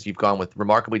great because you've gone with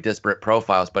remarkably disparate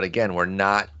profiles, but again, we're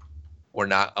not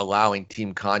allowing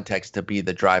team context to be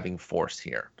the driving force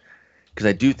here. Because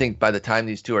I do think by the time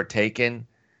these two are taken,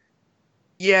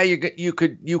 yeah, you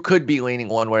could be leaning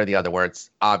one way or the other, where it's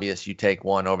obvious you take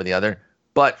one over the other.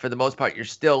 But for the most part, you're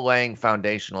still laying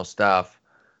foundational stuff.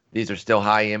 These are still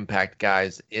high impact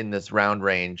guys in this round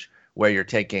range where you're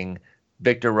taking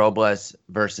Victor Robles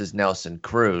versus Nelson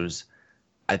Cruz.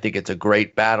 I think it's a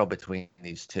great battle between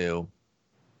these two.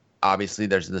 Obviously,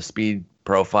 there's the speed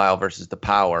profile versus the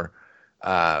power.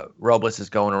 Robles is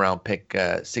going around pick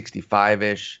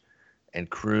 65-ish, and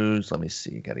Cruz, let me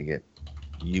see, got to get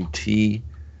UT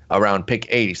around pick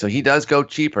 80. So he does go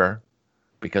cheaper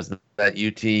because of that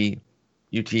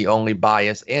UT only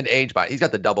bias and age bias. He's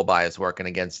got the double bias working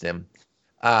against him.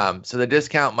 So the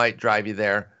discount might drive you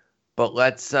there, but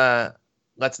let's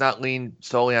not lean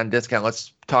solely on discount.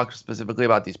 Let's talk specifically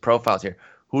about these profiles here.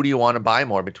 Who do you want to buy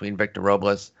more between Victor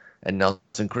Robles and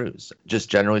Nelson Cruz? Just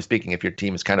generally speaking, if your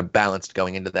team is kind of balanced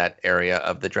going into that area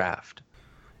of the draft.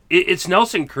 It's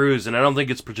Nelson Cruz, and I don't think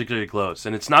it's particularly close.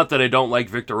 And it's not that I don't like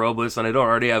Victor Robles, and I don't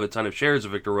already have a ton of shares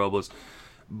of Victor Robles.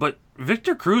 But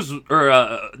Victor Cruz,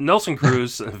 or Nelson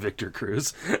Cruz, Victor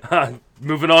Cruz,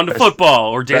 moving on to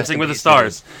football or Dancing with the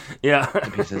Stars. Yeah.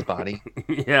 His body.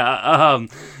 Yeah.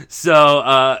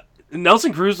 So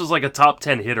Nelson Cruz was like a top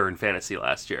 10 hitter in fantasy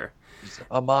last year. He's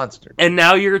a monster. And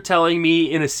now you're telling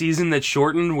me in a season that's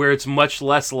shortened where it's much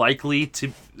less likely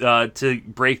to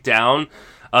break down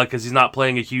because he's not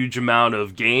playing a huge amount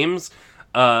of games,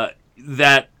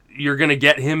 that you're going to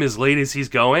get him as late as he's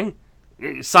going?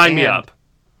 Sign me up.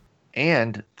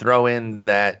 And throw in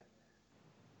that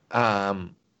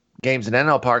games in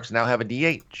NL Parks now have a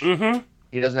DH. Mm-hmm.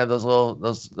 He doesn't have those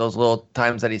little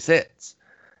times that he sits.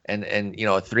 And a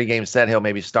 3-game set, he'll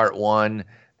maybe start one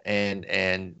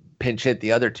and pinch hit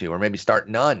the other two, or maybe start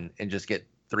none and just get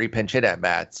 3 pinch hit at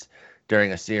bats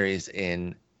during a series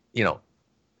in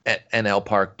at NL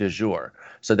Park du jour.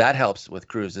 So that helps with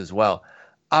Cruz as well.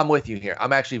 I'm with you here.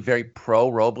 I'm actually very pro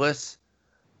Robles.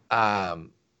 I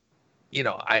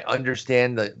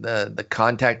understand the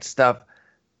contact stuff.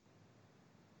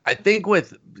 I think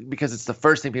because it's the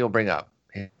first thing people bring up.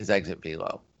 his exit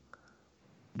velo.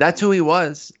 That's who he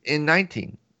was in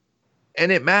 19.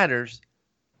 And it matters,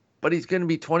 but he's going to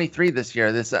be 23 this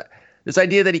year. This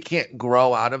idea that he can't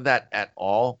grow out of that at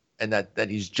all, and that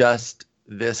he's just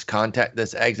this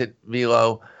exit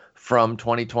velo from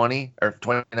 2020 or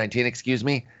 2019, excuse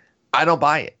me, I don't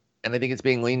buy it. And I think it's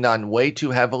being leaned on way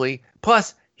too heavily.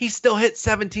 Plus, he still hit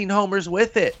 17 homers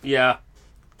with it. Yeah.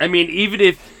 I mean, even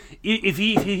if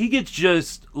he gets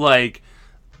just like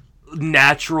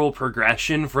natural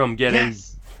progression from getting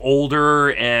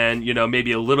older and,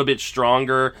 maybe a little bit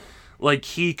stronger, like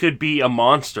he could be a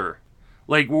monster.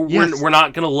 Like we're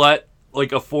not going to let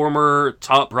like a former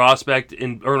top prospect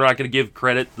or we're not going to give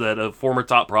credit that a former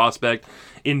top prospect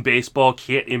in baseball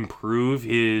can't improve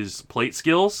his plate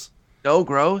skills. No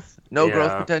growth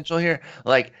potential here.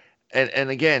 Like, and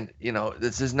again,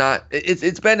 this is not.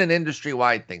 It's been an industry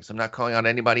wide thing. So I'm not calling out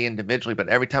anybody individually, but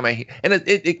every time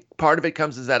it part of it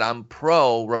comes is that I'm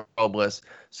pro Robles,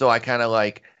 so I kind of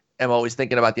like am always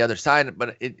thinking about the other side.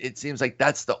 But it seems like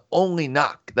that's the only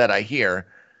knock that I hear.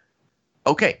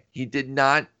 Okay, he did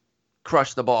not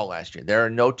crush the ball last year. There are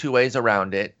no two ways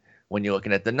around it when you're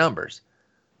looking at the numbers.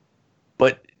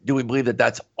 But do we believe that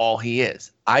that's all he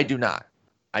is? I do not.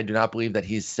 I do not believe that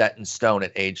he's set in stone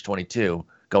at age 22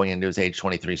 going into his age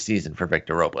 23 season for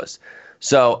Victor Robles.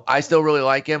 So I still really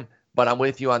like him, but I'm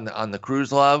with you on the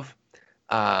Cruz love.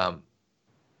 I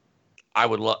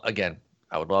would love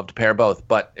to pair both,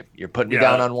 but if you're putting me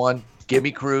down on one, give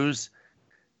me Cruz,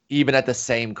 even at the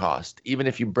same cost. Even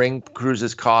if you bring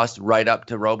Cruz's cost right up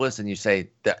to Robles and you say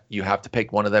that you have to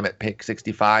pick one of them at pick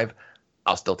 65,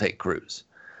 I'll still take Cruz.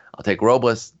 I'll take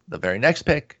Robles the very next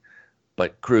pick,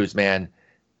 but Cruz, man.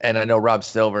 And I know Rob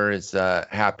Silver is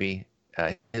happy.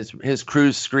 His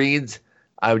Cruz screeds,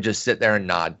 I would just sit there and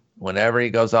nod whenever he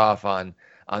goes off on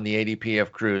the ADP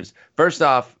of Cruz. First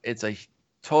off, it's a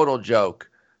total joke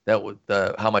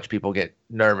that how much people get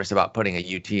nervous about putting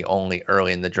a UT only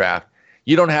early in the draft.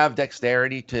 You don't have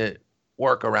dexterity to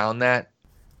work around that.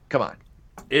 Come on.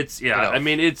 It's I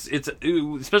mean it's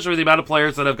especially with the amount of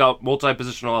players that have got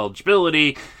multi-positional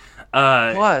eligibility.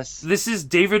 Plus, this is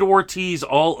David Ortiz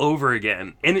all over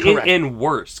again, and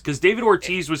worse, because David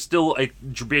Ortiz was still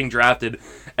being drafted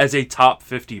as a top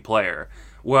 50 player,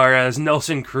 whereas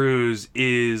Nelson Cruz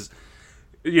is,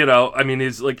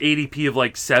 is like ADP of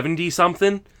like 70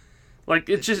 something. Like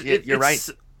it's just you're right.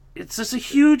 It's just a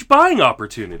huge buying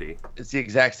opportunity. It's the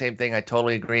exact same thing. I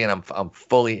totally agree, and I'm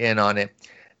fully in on it.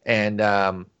 And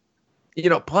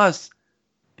plus,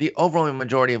 the overwhelming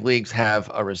majority of leagues have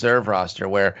a reserve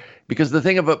roster because the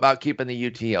thing about keeping the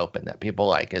UT open that people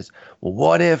like is, well,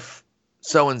 what if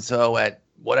so-and-so at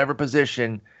whatever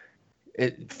position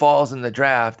it falls in the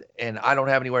draft and I don't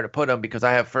have anywhere to put them because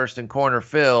I have first and corner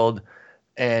filled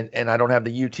and I don't have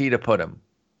the UT to put them.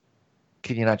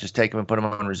 Can you not just take them and put them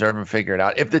on reserve and figure it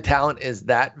out? If the talent is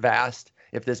that vast,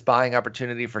 if this buying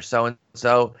opportunity for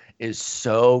so-and-so is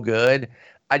so good,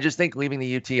 I just think leaving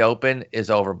the UT open is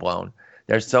overblown.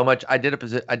 There's so much. I did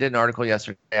an article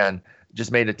yesterday and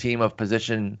just made a team of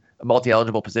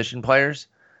multi-eligible position players,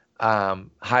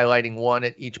 highlighting one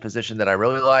at each position that I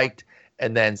really liked,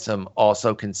 and then some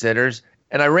also considers.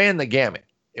 And I ran the gamut.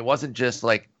 It wasn't just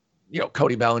like,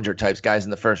 Cody Bellinger types guys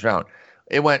in the first round.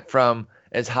 It went from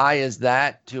as high as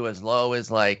that to as low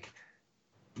as like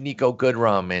Nico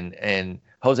Goodrum and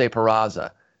Jose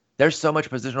Peraza. There's so much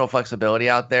positional flexibility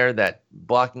out there that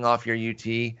blocking off your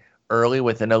UT early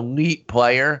with an elite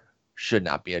player should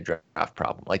not be a draft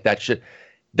problem. Like that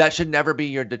should never be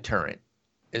your deterrent,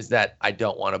 is that I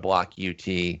don't want to block UT,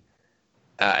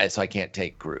 so I can't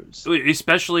take Cruz.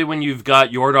 Especially when you've got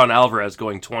Yordan Alvarez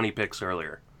going 20 picks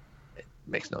earlier. It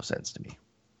makes no sense to me.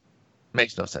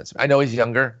 I know he's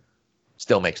younger.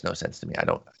 Still makes no sense to me.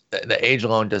 The age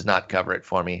alone does not cover it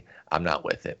for me. I'm not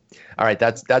with it. All right,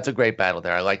 that's a great battle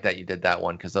there. I like that you did that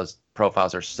one because those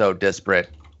profiles are so disparate.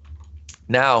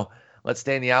 Now, let's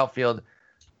stay in the outfield.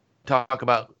 Talk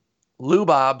about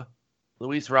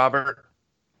Luis Robert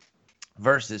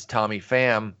versus Tommy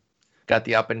Pham. Got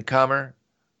the up-and-comer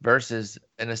versus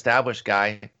an established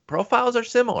guy. Profiles are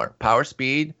similar. Power,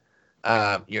 speed.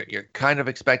 You're kind of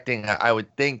expecting, I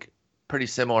would think, pretty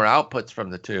similar outputs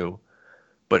from the two.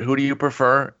 But who do you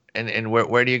prefer, and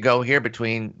where do you go here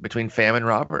between Pham and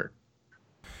Robert?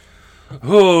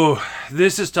 Oh,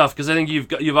 this is tough because I think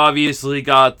you've obviously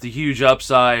got the huge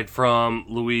upside from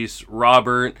Luis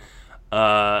Robert,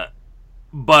 but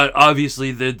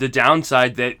obviously the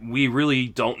downside that we really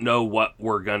don't know what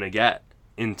we're gonna get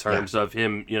in terms of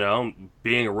him.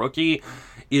 Being a rookie,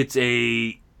 it's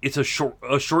a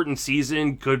shortened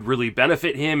season could really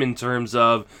benefit him in terms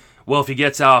of, well, if he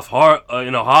gets off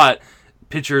hot,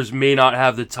 pitchers may not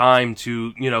have the time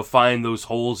to, find those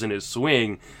holes in his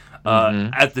swing.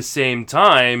 At the same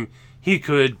time, he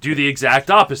could do the exact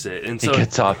opposite. And so he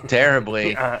gets off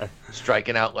terribly,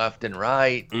 striking out left and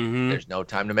right. There's no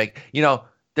time to make,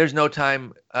 there's no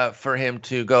time for him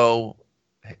to go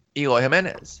Eloy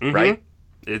Jimenez, right?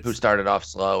 Who started off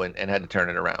slow and had to turn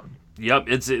it around. Yep,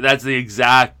 that's the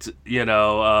exact,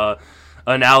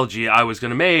 analogy I was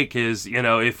going to make is,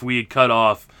 if we cut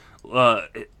off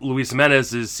Luis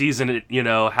Jimenez's season at,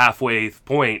 halfway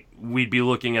point, we'd be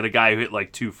looking at a guy who hit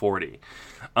like 240.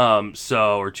 Or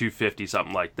 250,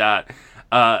 something like that.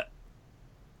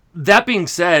 That being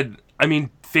said, I mean,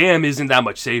 Pham isn't that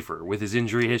much safer with his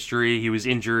injury history. He was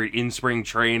injured in spring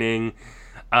training.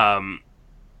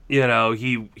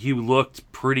 He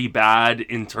looked pretty bad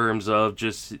in terms of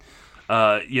just,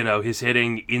 his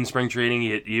hitting in spring training. He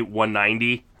hit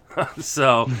 190.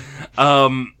 So,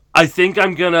 I think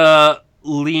I'm going to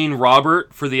lean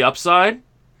Robert for the upside.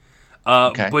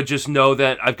 Okay. But just know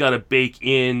that I've got to bake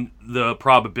in the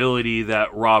probability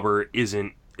that Robert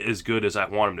isn't as good as I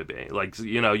want him to be. Like,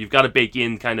 you've got to bake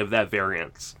in kind of that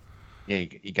variance. Yeah,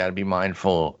 you got to be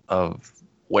mindful of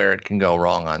where it can go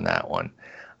wrong on that one.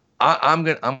 I'm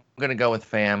gonna go with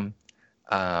Pham.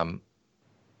 I'm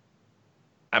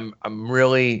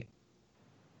really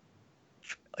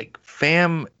like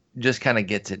Pham just kind of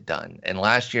gets it done. And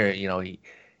last year,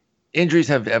 injuries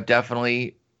have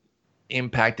definitely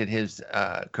impacted his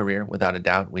career without a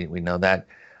doubt. We know that.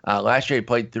 Last year he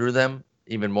played through them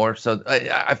even more. So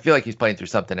I feel like he's playing through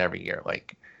something every year.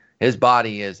 Like his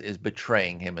body is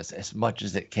betraying him as much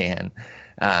as it can.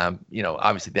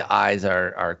 Obviously the eyes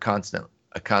are a constant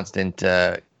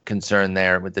concern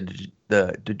there with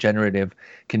the degenerative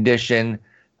condition.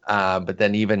 But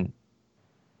then even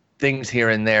things here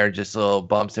and there, just little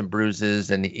bumps and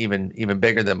bruises, and even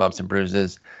bigger than bumps and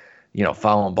bruises,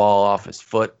 fouling ball off his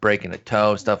foot, breaking a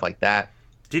toe, stuff like that.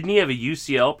 Didn't he have a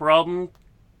UCL problem?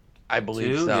 I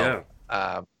believe too? So.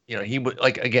 Yeah. He would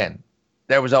again,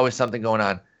 there was always something going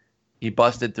on. He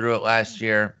busted through it last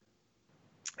year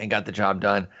and got the job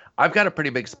done. I've got a pretty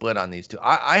big split on these two.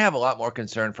 I have a lot more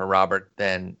concern for Robert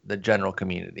than the general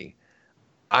community.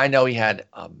 I know he had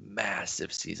a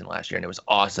massive season last year, and it was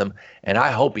awesome, and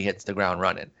I hope he hits the ground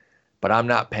running, but I'm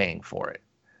not paying for it.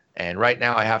 And right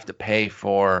now I have to pay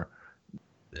for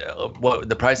what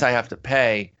the price I have to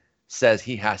pay says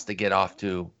he has to get off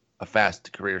to a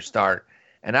fast career start.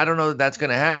 And I don't know that that's going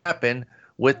to happen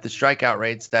with the strikeout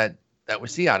rates that we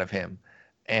see out of him.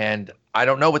 And I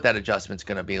don't know what that adjustment's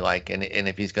going to be like, and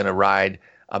if he's going to ride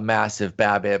a massive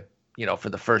BABIP, for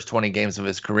the first 20 games of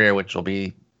his career, which will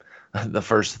be the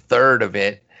first third of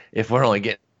it, if we're only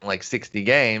getting like 60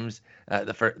 games,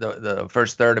 the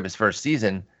first third of his first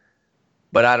season.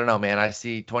 But I don't know, man. I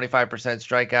see 25%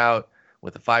 strikeout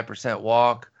with a 5%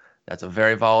 walk. That's a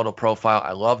very volatile profile.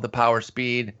 I love the power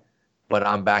speed, but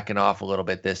I'm backing off a little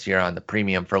bit this year on the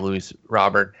premium for Luis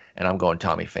Robert, and I'm going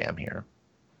Tommy Pham here.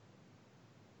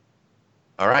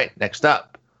 All right, next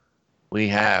up, we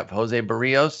have Jose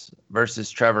Barrios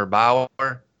versus Trevor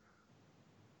Bauer.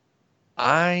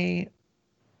 I'm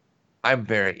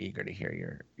very eager to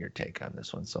hear your take on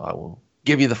this one, so I will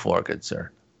give you the floor, good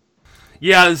sir.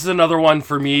 Yeah, this is another one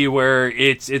for me where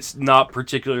it's not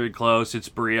particularly close. It's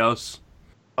Barrios.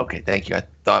 Okay, thank you. I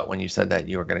thought when you said that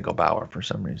you were going to go Bauer for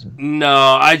some reason.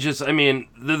 No,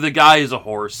 the guy is a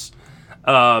horse.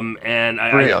 And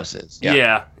Barrios is.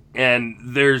 Yeah, and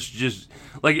there's just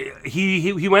like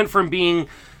he went from being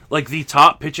like the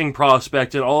top pitching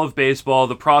prospect in all of baseball,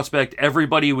 the prospect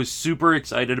everybody was super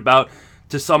excited about,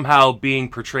 to somehow being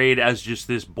portrayed as just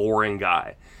this boring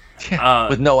guy.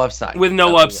 With no upside.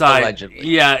 Allegedly.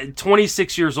 Yeah,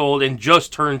 26 years old and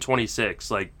just turned 26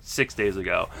 like 6 days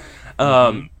ago.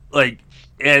 A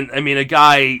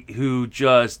guy who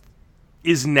just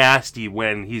is nasty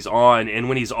when he's on, and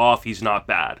when he's off, he's not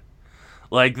bad.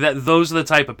 Like that. Those are the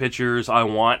type of pitchers I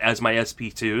want as my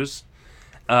SP2s.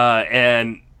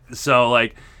 And so,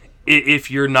 like, if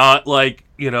you're not, like,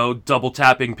 double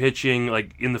tapping pitching,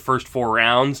 like, in the first 4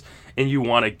 rounds, and you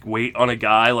want to wait on a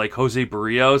guy like Jose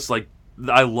Barrios, like,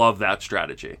 I love that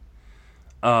strategy.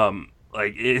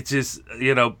 It's just,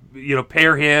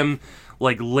 pair him,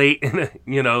 like, late, just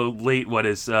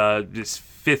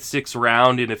 5th, 6th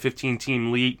round in a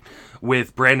 15-team league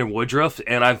with Brandon Woodruff,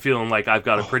 and I'm feeling like I've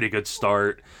got a pretty good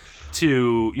start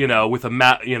to, with a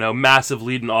massive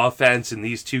lead in offense, and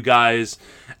these two guys,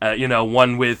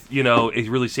 one with, a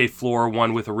really safe floor,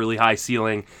 one with a really high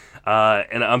ceiling,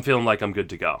 and I'm feeling like I'm good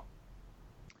to go.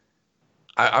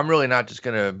 I'm really not just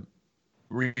going to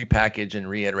repackage and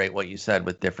reiterate what you said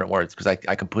with different words, because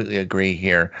I completely agree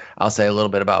here. I'll say a little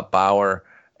bit about Bauer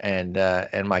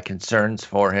and my concerns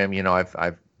for him.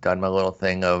 I've done my little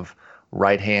thing of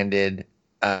right-handed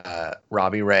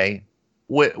Robbie Ray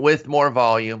with more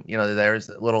volume. There's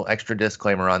a little extra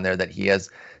disclaimer on there that he has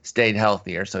stayed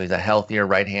healthier, so he's a healthier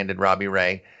right-handed Robbie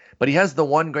Ray. But he has the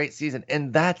one great season,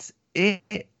 and that's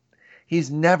it. He's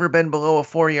never been below a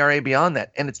 4 ERA beyond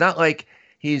that, and it's not like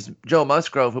he's Joe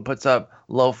Musgrove who puts up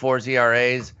low 4s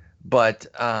ERAs, but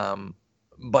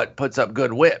puts up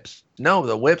good whips. No,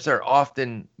 the whips are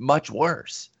often much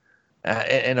worse,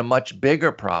 and a much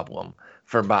bigger problem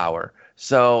for Bauer.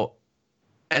 So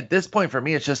at this point for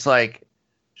me, it's just like,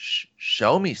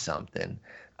 show me something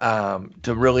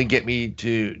to really get me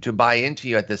to buy into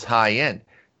you at this high end.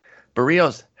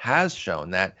 Berríos has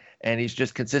shown that, and he's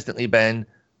just consistently been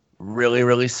really,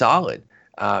 really solid.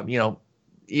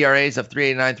 ERAs of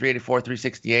 3.89, 3.84,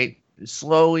 3.68,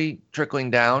 slowly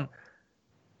trickling down.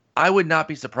 I would not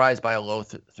be surprised by a low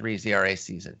 3s ERA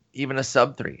season, even a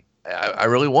sub 3. I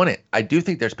really want it. I do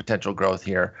think there's potential growth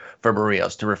here for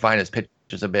Berríos to refine his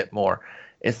pitches a bit more.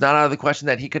 It's not out of the question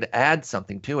that he could add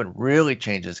something too and really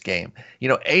change his game.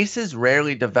 Aces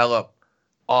rarely develop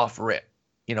off rip.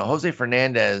 Jose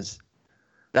Fernandez,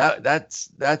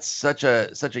 that's such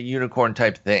a unicorn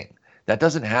type thing. That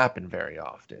doesn't happen very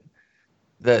often.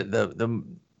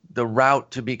 The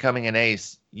route to becoming an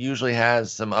ace usually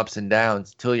has some ups and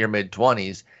downs till your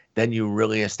mid-20s. Then you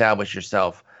really establish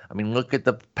yourself. I mean, look at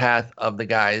the path of the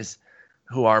guys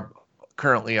who are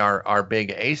currently our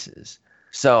big aces.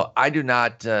 So I do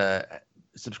not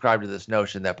subscribe to this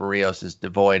notion that Berríos is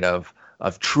devoid of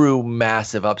true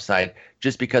massive upside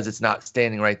just because it's not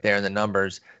standing right there in the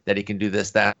numbers that he can do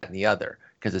this, that, and the other,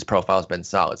 because his profile has been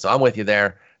solid. So I'm with you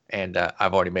there. And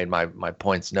I've already made my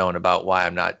points known about why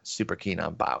I'm not super keen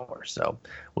on Bauer. So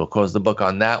we'll close the book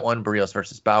on that one. Berríos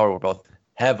versus Bauer. We're both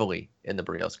heavily in the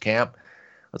Berríos camp.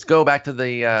 Let's go back to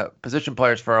the position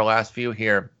players for our last few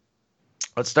here.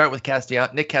 Let's start with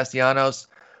Nick Castellanos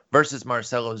versus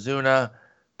Marcell Ozuna.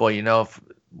 Boy, if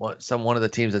one of the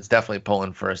teams that's definitely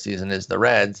pulling for a season is the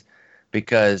Reds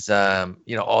because,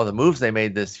 all the moves they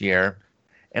made this year.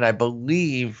 And I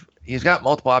believe he's got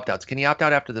multiple opt-outs. Can he opt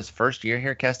out after this first year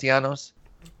here, Castellanos?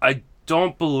 I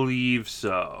don't believe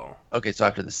so. Okay, so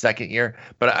after the second year.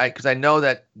 But because I know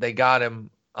that they got him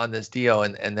on this deal,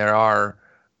 and there are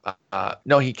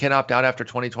no, he can opt out after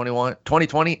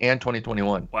 2020 and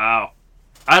 2021. Wow.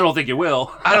 I don't think he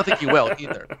will. I don't think he will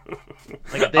either.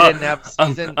 Like if they didn't have a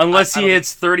season, unless he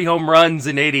hits 30 home runs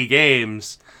in 80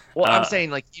 games. Well, I'm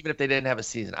saying, like, even if they didn't have a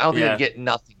season, I don't think they'd get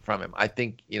nothing from him. I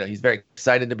think, he's very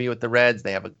excited to be with the Reds.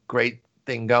 They have a great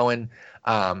thing going.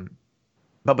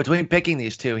 But between picking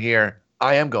these two here,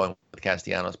 I am going with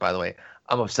Castellanos, by the way.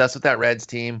 I'm obsessed with that Reds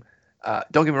team.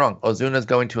 Don't get me wrong. Ozuna's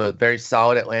going to a very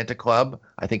solid Atlanta club.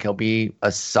 I think he'll be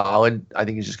I think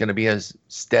he's just going to be a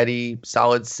steady,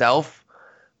 solid self.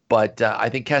 But I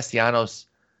think Castellanos,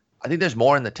 I think there's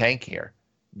more in the tank here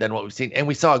than what we've seen. And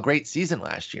we saw a great season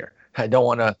last year. I don't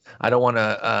want to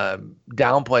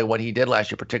downplay what he did last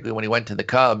year, particularly when he went to the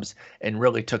Cubs and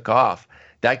really took off.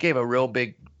 That gave a real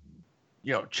big,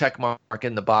 check mark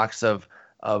in the box of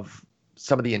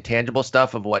some of the intangible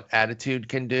stuff of what attitude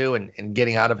can do and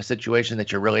getting out of a situation that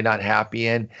you're really not happy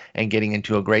in and getting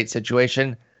into a great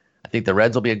situation. I think the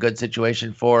Reds will be a good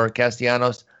situation for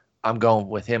Castellanos. I'm going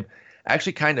with him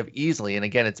actually kind of easily. And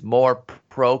again, it's more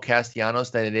pro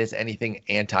Castellanos than it is anything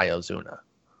anti Ozuna.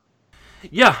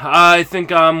 Yeah, I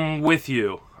think I'm with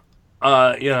you.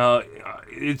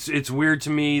 It's weird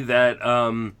to me that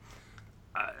I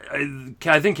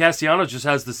think Castellanos just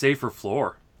has the safer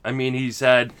floor. I mean, he's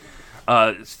had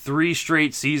 3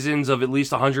 straight seasons of at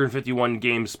least 151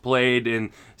 games played and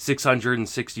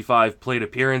 665 plate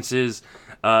appearances.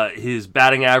 His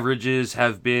batting averages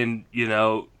have been,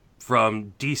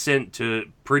 from decent to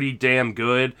pretty damn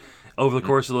good over the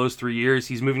course of those 3 years.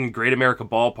 He's moving to Great America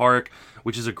Ballpark,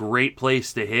 which is a great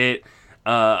place to hit,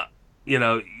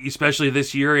 especially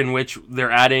this year in which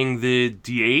they're adding the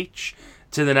DH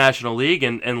to the National League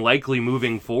and likely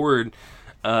moving forward.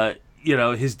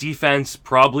 His defense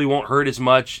probably won't hurt as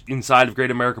much inside of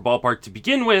Great America Ballpark to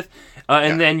begin with,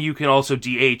 and then you can also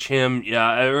DH him. Yeah,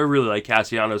 I really like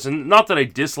Castellanos. And not that I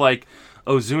dislike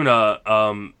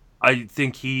Ozuna. I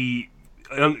think he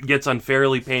gets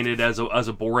unfairly painted as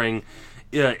a boring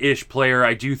ish player.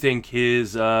 I do think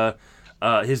his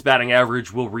batting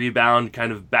average will rebound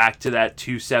kind of back to that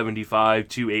 275,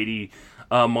 280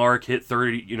 mark, hit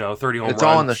 30 home runs. It's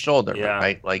all on the shoulder, yeah.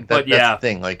 right? Like that's the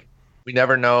thing. Like we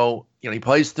never know, he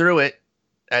plays through it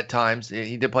at times.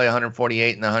 He did play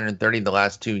 148 and 130 the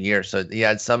last 2 years, so he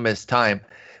had some missed time.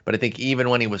 But I think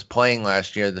even when he was playing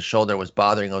last year, the shoulder was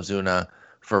bothering Ozuna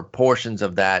for portions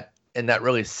of that and that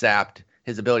really sapped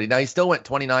his ability. Now, he still went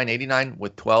 29-89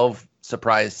 with 12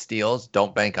 surprise steals.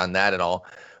 Don't bank on that at all.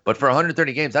 But for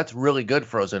 130 games, that's really good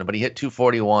for Ozuna. But he hit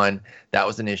 241. That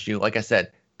was an issue. Like I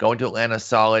said, going to Atlanta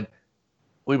solid.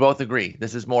 We both agree.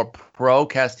 This is more pro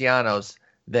Castellanos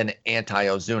than anti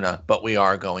Ozuna, but we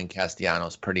are going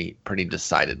Castellanos pretty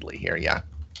decidedly here. Yeah.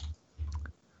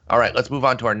 All right, let's move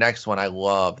on to our next one. I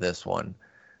love this one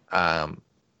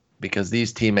because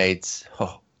these teammates,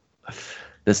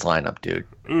 this lineup, dude,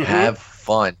 have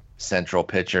fun. Central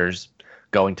pitchers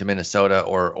going to Minnesota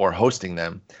or hosting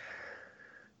them.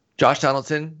 Josh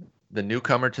Donaldson, the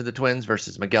newcomer to the Twins,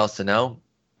 versus Miguel Sano,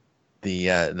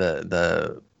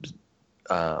 the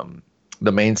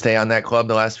mainstay on that club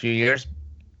the last few years.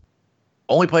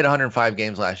 Only played 105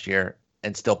 games last year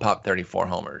and still popped 34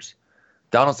 homers.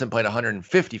 Donaldson played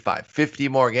 155, 50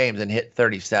 more games and hit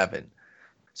 37.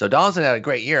 So Donaldson had a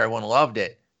great year. Everyone loved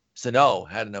it. Sano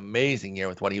had an amazing year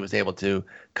with what he was able to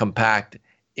compact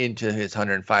into his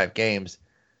 105 games.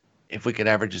 If we could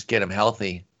ever just get him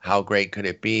healthy, how great could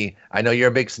it be? I know you're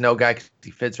a big Sano guy because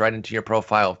he fits right into your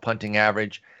profile of punting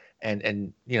average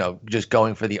and just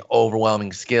going for the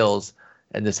overwhelming skills.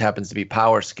 And this happens to be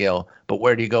power skill. But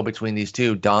where do you go between these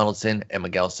two, Donaldson and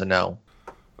Miguel Sano?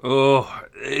 Oh,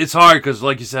 it's hard because,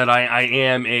 like you said, I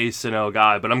am a Sano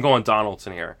guy, but I'm going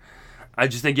Donaldson here. I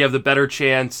just think you have the better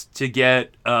chance to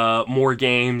get more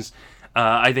games.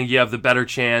 I think you have the better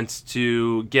chance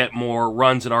to get more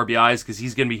runs and RBIs because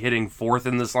he's going to be hitting fourth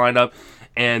in this lineup,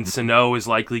 and Sano is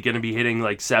likely going to be hitting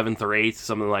like seventh or eighth,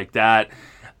 something like that.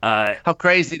 How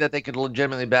crazy that they could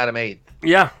legitimately bat him eighth.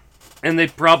 Yeah, and they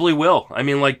probably will. I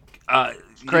mean,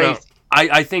 crazy.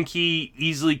 I think he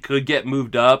easily could get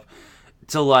moved up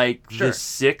to like the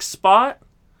sixth spot.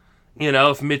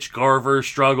 If Mitch Garver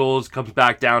struggles, comes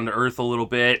back down to earth a little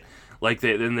bit,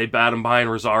 then they bat him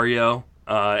behind Rosario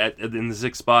in the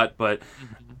sixth spot. But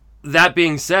that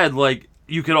being said,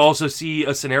 you could also see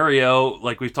a scenario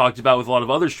like we've talked about with a lot of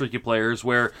other streaky players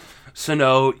where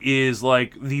Sano is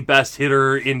like the best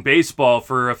hitter in baseball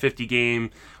for a 50 game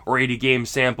or 80 game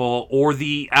sample, or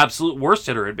the absolute worst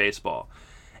hitter in baseball.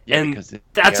 Yeah, and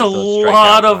that's a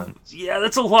lot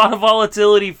of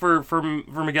volatility for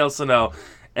Miguel Sano.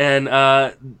 And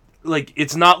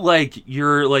it's not like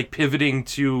you're pivoting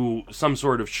to some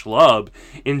sort of schlub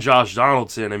in Josh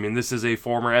Donaldson. I mean, this is a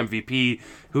former MVP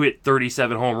who hit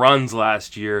 37 home runs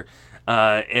last year,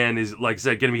 and is, like I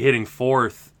said, going to be hitting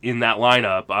fourth in that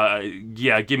lineup.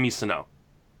 Give me Sano.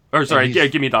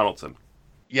 Give me Donaldson.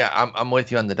 Yeah, I'm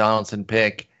with you on the Donaldson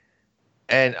pick.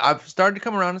 And I've started to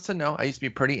come around to Sano. I used to be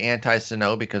pretty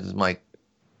anti-Sano because I'm like,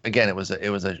 again, it was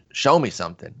a show me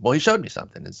something. Well, he showed me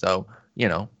something, and so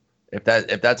if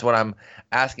that's what I'm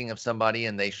asking of somebody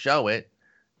and they show it,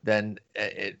 then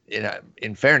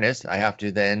in fairness, I have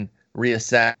to then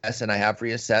reassess, and I have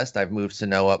reassessed. I've moved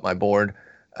Sano up my board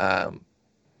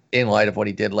in light of what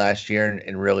he did last year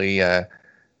and really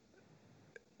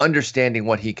understanding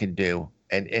what he could do.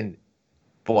 And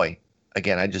boy.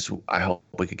 Again, I hope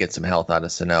we could get some health out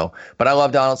of Sano. But I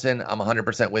love Donaldson. I'm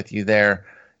 100% with you there.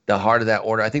 The heart of that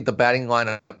order. I think the batting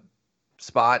lineup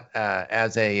spot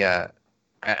as a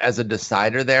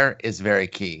decider there is very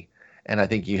key. And I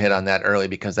think you hit on that early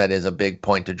because that is a big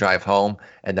point to drive home.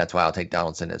 And that's why I'll take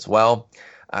Donaldson as well.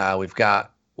 We've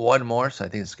got one more, so I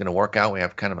think it's going to work out. We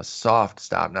have kind of a soft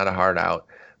stop, not a hard out.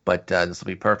 But this will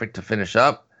be perfect to finish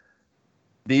up.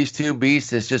 These two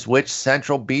beasts, it's just which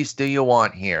central beast do you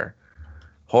want here?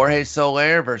 Jorge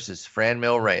Soler versus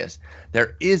Franmil Reyes.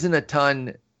 There isn't a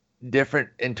ton different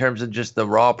in terms of just the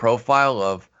raw profile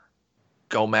of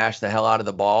go mash the hell out of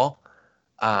the ball.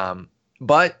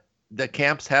 But the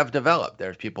camps have developed.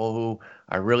 There's people who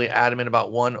are really adamant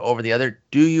about one over the other.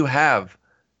 Do you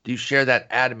share that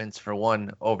adamance for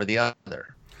one over the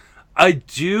other? I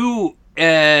do,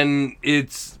 and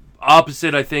it's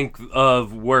opposite, I think,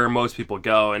 of where most people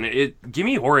go. And give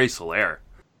me Jorge Soler.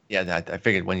 Yeah, I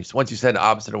figured once you said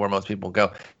opposite of where most people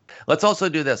go. Let's also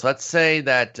do this. Let's say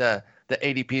that the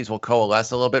ADPs will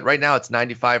coalesce a little bit. Right now it's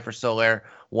 95 for Soler,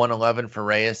 111 for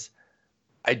Reyes.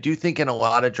 I do think in a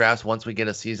lot of drafts, once we get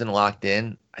a season locked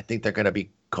in, I think they're going to be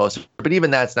closer. But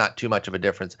even that's not too much of a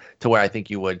difference to where I think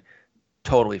you would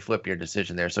totally flip your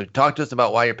decision there. So talk to us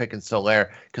about why you're picking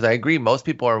Soler, because I agree most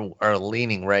people are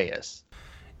leaning Reyes.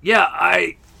 Yeah,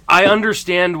 I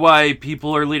understand why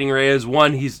people are leading Reyes.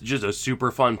 One, he's just a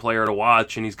super fun player to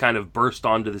watch, and he's kind of burst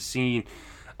onto the scene.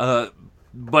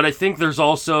 But I think there's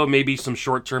also maybe some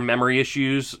short-term memory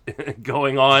issues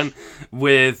going on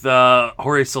with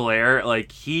Jorge Soler.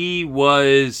 He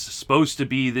was supposed to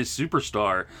be this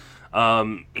superstar.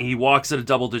 He walks at a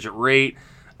double-digit rate.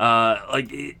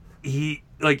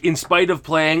 like in spite of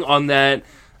playing on that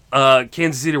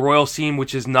Kansas City Royals team,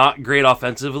 which is not great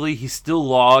offensively, he still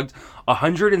logged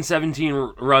 117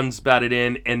 runs batted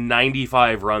in and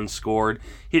 95 runs scored,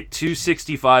 hit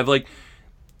 265. Like,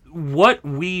 what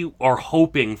we are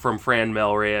hoping from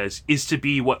Franmil Reyes is to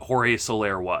be what Jorge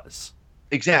Soler was.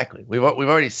 Exactly. We've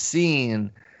already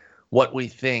seen what we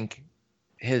think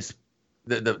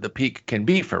the peak can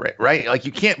be for it, right? Like,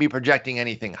 you can't be projecting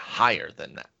anything higher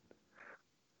than that.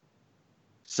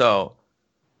 So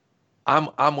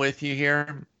I'm with you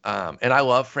here, and I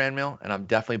love Franmil, and I'm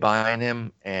definitely buying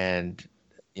him. And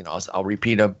I'll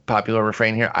repeat a popular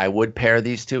refrain here: I would pair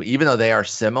these two, even though they are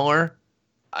similar,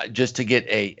 just to get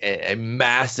a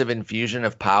massive infusion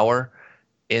of power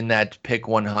in that pick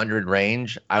 100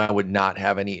 range. I would not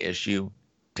have any issue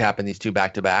tapping these two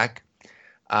back to back.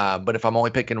 But if I'm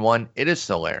only picking one, it is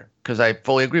Soler, because I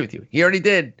fully agree with you. He already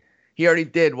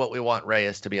did what we want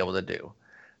Reyes to be able to do.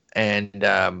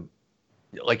 And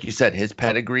like you said, his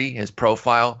pedigree, his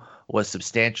profile was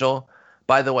substantial.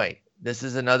 By the way, this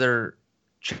is another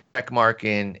check mark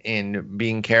in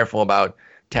being careful about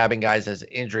tabbing guys as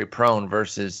injury prone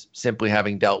versus simply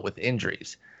having dealt with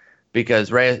injuries, because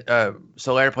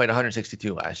Soler played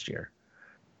 162 last year,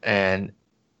 and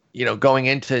going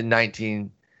into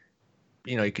 19,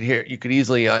 you could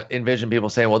easily envision people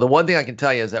saying, well, the one thing I can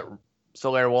tell you is that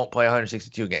Soler won't play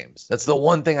 162 games. That's the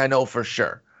one thing I know for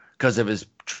sure because of his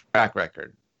track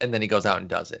record. And then he goes out and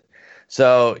does it.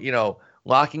 So,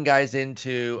 locking guys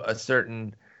into a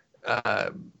certain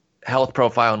health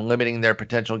profile and limiting their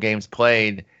potential games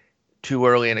played too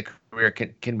early in a career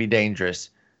can be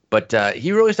dangerous. But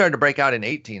he really started to break out in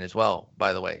 18 as well,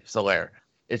 by the way, Soler.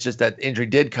 It's just that injury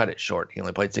did cut it short. He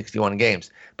only played 61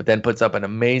 games, but then puts up an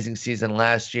amazing season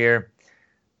last year.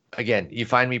 Again, you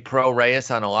find me pro Reyes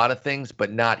on a lot of things,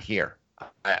 but not here.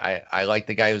 I like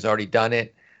the guy who's already done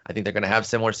it. I think they're going to have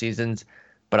similar seasons,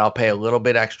 but I'll pay a little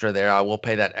bit extra there. I will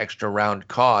pay that extra round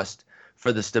cost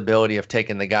for the stability of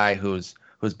taking the guy who's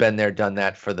been there, done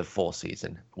that for the full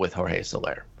season with Jorge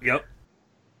Soler. Yep.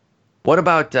 What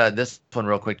about this one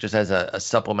real quick, just as a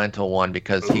supplemental one,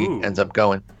 because he ends up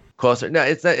going closer. No,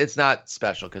 it's not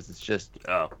special because it's just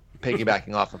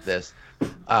piggybacking off of this.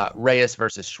 Reyes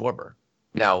versus Schwarber.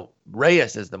 Now,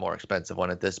 Reyes is the more expensive one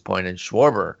at this point, and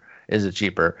Schwarber is the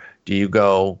cheaper. Do you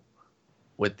go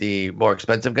with the more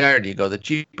expensive guy, or do you go the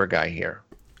cheaper guy here?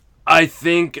 I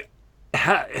think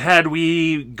had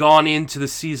we gone into the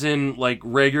season like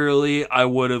regularly, I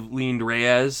would have leaned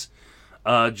Reyes,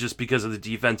 just because of the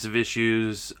defensive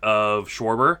issues of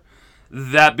Schwarber.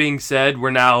 That being said,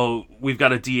 we've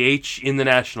got a DH in the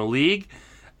National League.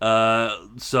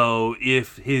 So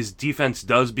if his defense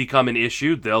does become an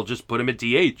issue, they'll just put him at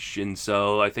DH. And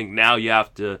so I think now you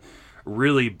have to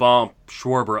really bump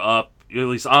Schwarber up. At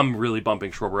least I'm really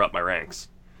bumping Schwarber up my ranks.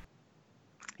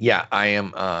 Yeah, I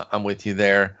am. I'm with you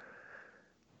there.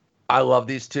 I love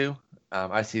these two.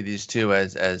 I see these two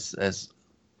as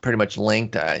pretty much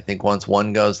linked. I think once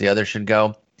one goes, the other should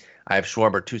go. I have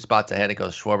Schwarber 2 spots ahead. It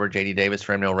goes Schwarber, J.D. Davis,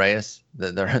 Franmil Reyes.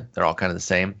 They're all kind of the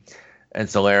same. And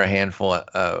Soler a handful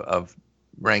of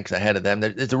ranks ahead of them.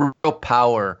 There's a real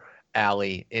power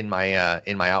alley in my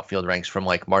outfield ranks, from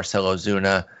like Marcell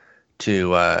Ozuna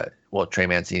to Trey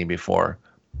Mancini before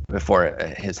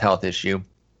his health issue,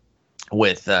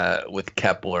 with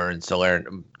Kepler and Soler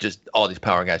and just all these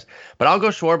power guys. But I'll go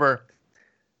Schwarber.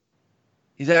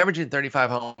 He's averaging 35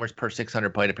 homers per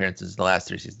 600 plate appearances the last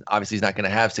 3 seasons. Obviously, he's not going to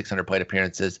have 600 plate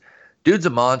appearances. Dude's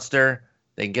a monster.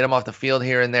 They can get him off the field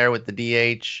here and there with the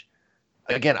DH.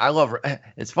 Again,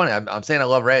 it's funny. I'm saying I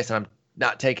love Reyes, and I'm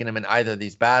not taking him in either of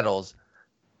these battles.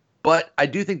 But I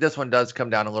do think this one does come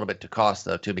down a little bit to cost,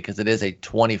 though, too, because it is a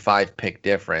 25 pick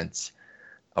difference,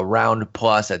 a round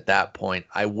plus at that point.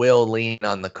 I will lean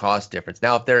on the cost difference.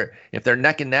 Now, if they're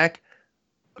neck and neck,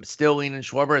 I'm still leaning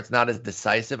Schwarber. It's not as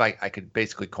decisive. I could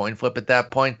basically coin flip at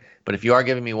that point. But if you are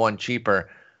giving me one cheaper,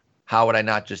 how would I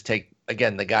not just take,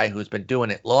 again, the guy who's been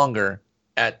doing it longer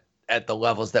at the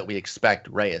levels that we expect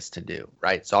Reyes to do,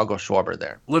 right? So I'll go Schwarber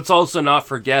there. Let's also not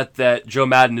forget that Joe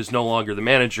Maddon is no longer the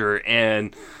manager,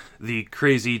 and the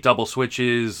crazy double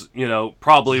switches,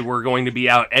 probably were going to be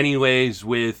out anyways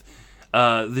with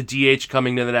the DH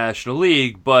coming to the National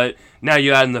League. But now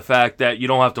you add in the fact that you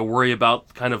don't have to worry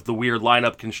about kind of the weird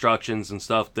lineup constructions and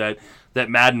stuff that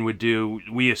Maddon would do.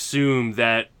 We assume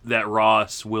that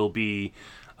Ross will be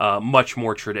much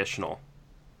more traditional.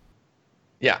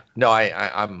 Yeah, no,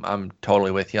 I'm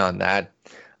totally with you on that.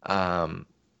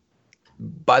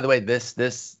 By the way,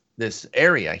 this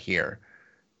area here,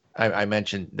 I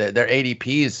mentioned that their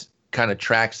ADPs kind of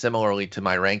track similarly to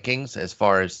my rankings as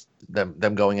far as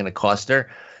them going in a cluster.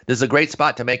 this is a great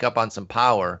spot to make up on some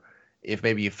power if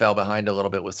maybe you fell behind a little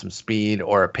bit with some speed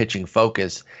or a pitching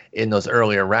focus in those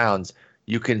earlier rounds.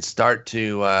 You can start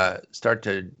to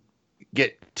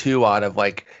get 2 out of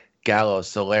like Gallo,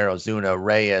 Solero, Zuna,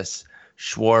 Reyes,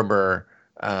 Schwarber,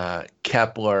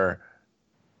 Kepler,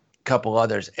 couple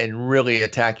others, and really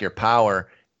attack your power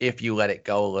if you let it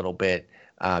go a little bit.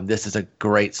 This is a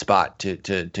great spot to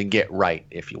get right,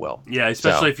 if you will. Yeah,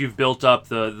 especially if you've built up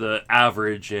the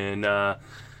average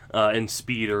in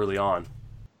speed early on.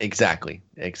 Exactly.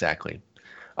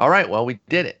 All right, well, we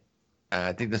did it.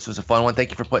 I think this was a fun one. Thank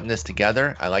you for putting this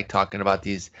together. I like talking about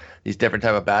these different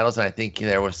type of battles, and I think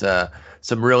there was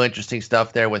some real interesting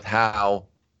stuff there with how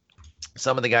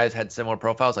some of the guys had similar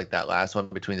profiles, like that last one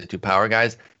between the 2 power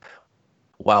guys,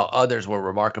 while others were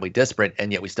remarkably disparate,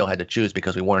 and yet we still had to choose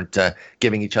because we weren't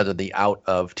giving each other the out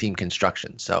of team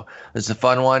construction. So this is a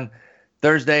fun one.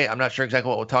 Thursday, I'm not sure exactly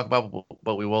what we'll talk about,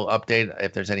 but we will update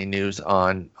if there's any news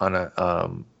on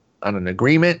an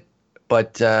agreement.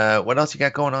 But what else you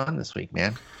got going on this week,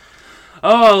 man?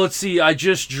 Oh, let's see. I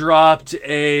just dropped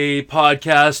a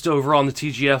podcast over on the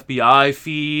TGFBI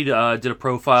feed. Did a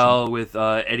profile with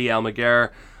Eddie Almaguer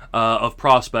of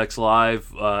Prospects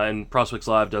Live. And Prospects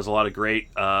Live does a lot of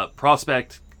great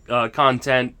prospect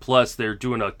content. Plus, they're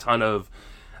doing a ton of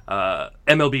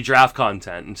MLB draft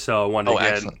content. And so I wanted to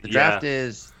get... excellent. The draft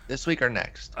is this week or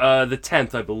next? The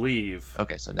 10th, I believe.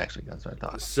 Okay, so next week. That's what I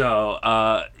thought. So,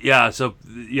 so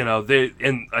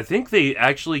I think they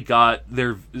actually got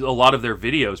a lot of their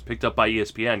videos picked up by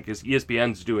ESPN because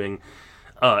ESPN's doing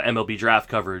MLB draft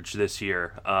coverage this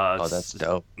year. That's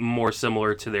dope. More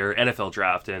similar to their NFL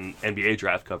draft and NBA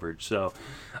draft coverage. So,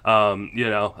 a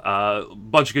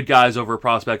bunch of good guys over at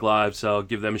Prospect Live. So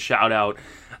give them a shout out.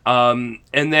 And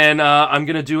then I'm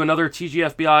going to do another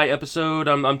TGFBI episode.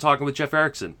 I'm talking with Jeff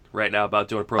Erickson right now about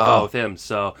doing a profile with him.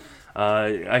 So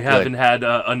I haven't had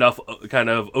enough kind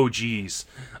of OGs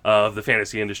of the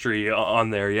fantasy industry on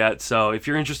there yet. So if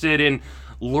you're interested in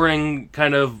learning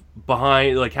kind of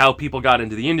behind, like how people got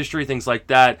into the industry, things like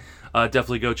that,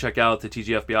 definitely go check out the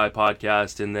TGFBI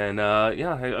podcast. And then,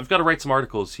 I've got to write some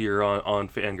articles here on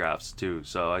Fangraphs too.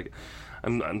 So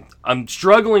I'm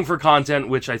struggling for content,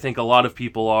 which I think a lot of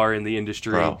people are in the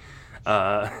industry. Bro.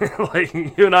 Like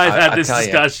you and I have had this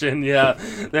discussion,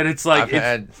 that it's like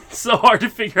it's so hard to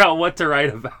figure out what to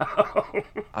write about.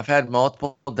 I've had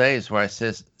multiple days where I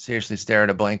seriously stare at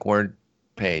a blank Word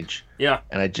page. Yeah.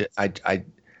 And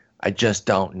I just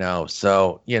don't know.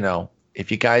 So,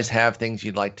 if you guys have things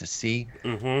you'd like to see,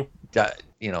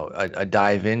 a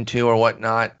dive into or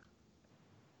whatnot,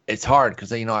 it's hard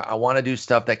because, I want to do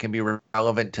stuff that can be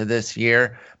relevant to this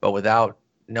year, but without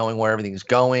knowing where everything's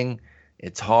going,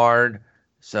 it's hard.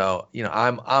 So,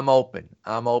 I'm open.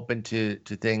 I'm open to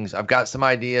things. I've got some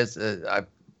ideas. I've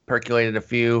percolated a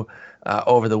few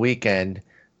over the weekend,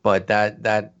 but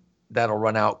that'll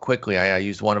run out quickly. I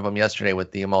used one of them yesterday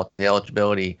with the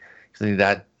multi-eligibility.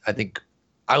 That I think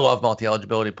I love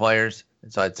multi-eligibility players,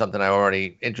 and so it's something I'm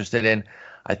already interested in.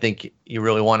 I think you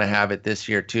really want to have it this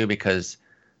year too, because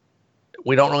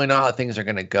we don't really know how things are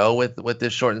going to go with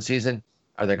this shortened season.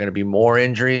 Are there going to be more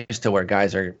injuries to where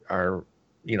guys are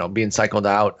being cycled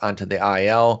out onto the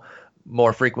IL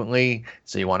more frequently?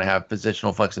 So you want to have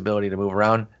positional flexibility to move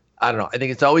around. I don't know. I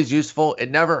think it's always useful.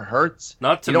 It never hurts.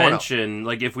 Not to mention,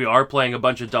 like if we are playing a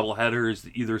bunch of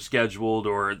doubleheaders, either scheduled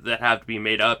or that have to be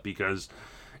made up because,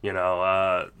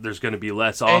 there's going to be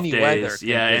less off days.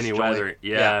 Any weather.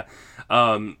 Yeah.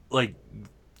 Like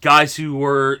guys who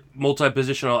were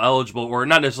multi-positional eligible, or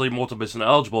not necessarily multi-positional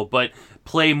eligible, but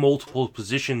play multiple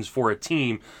positions for a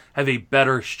team, have a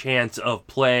better chance of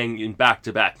playing in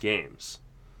back-to-back games.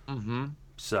 Mm-hmm.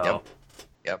 So.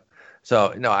 Yep.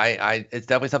 So, no, I it's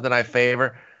definitely something I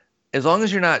favor. As long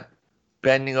as you're not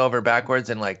bending over backwards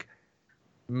and like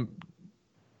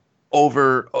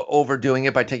overdoing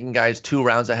it by taking guys 2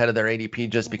 rounds ahead of their ADP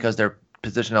just because they're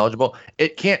position eligible,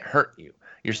 it can't hurt you.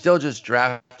 You're still just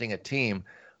drafting a team,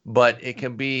 but it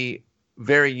can be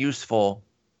very useful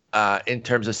in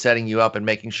terms of setting you up and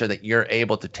making sure that you're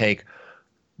able to take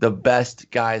the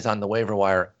best guys on the waiver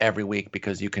wire every week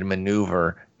because you can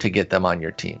maneuver to get them on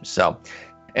your team. So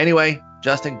anyway,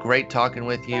 Justin, great talking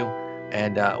with you,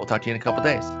 and we'll talk to you in a couple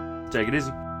days. Take it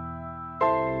easy.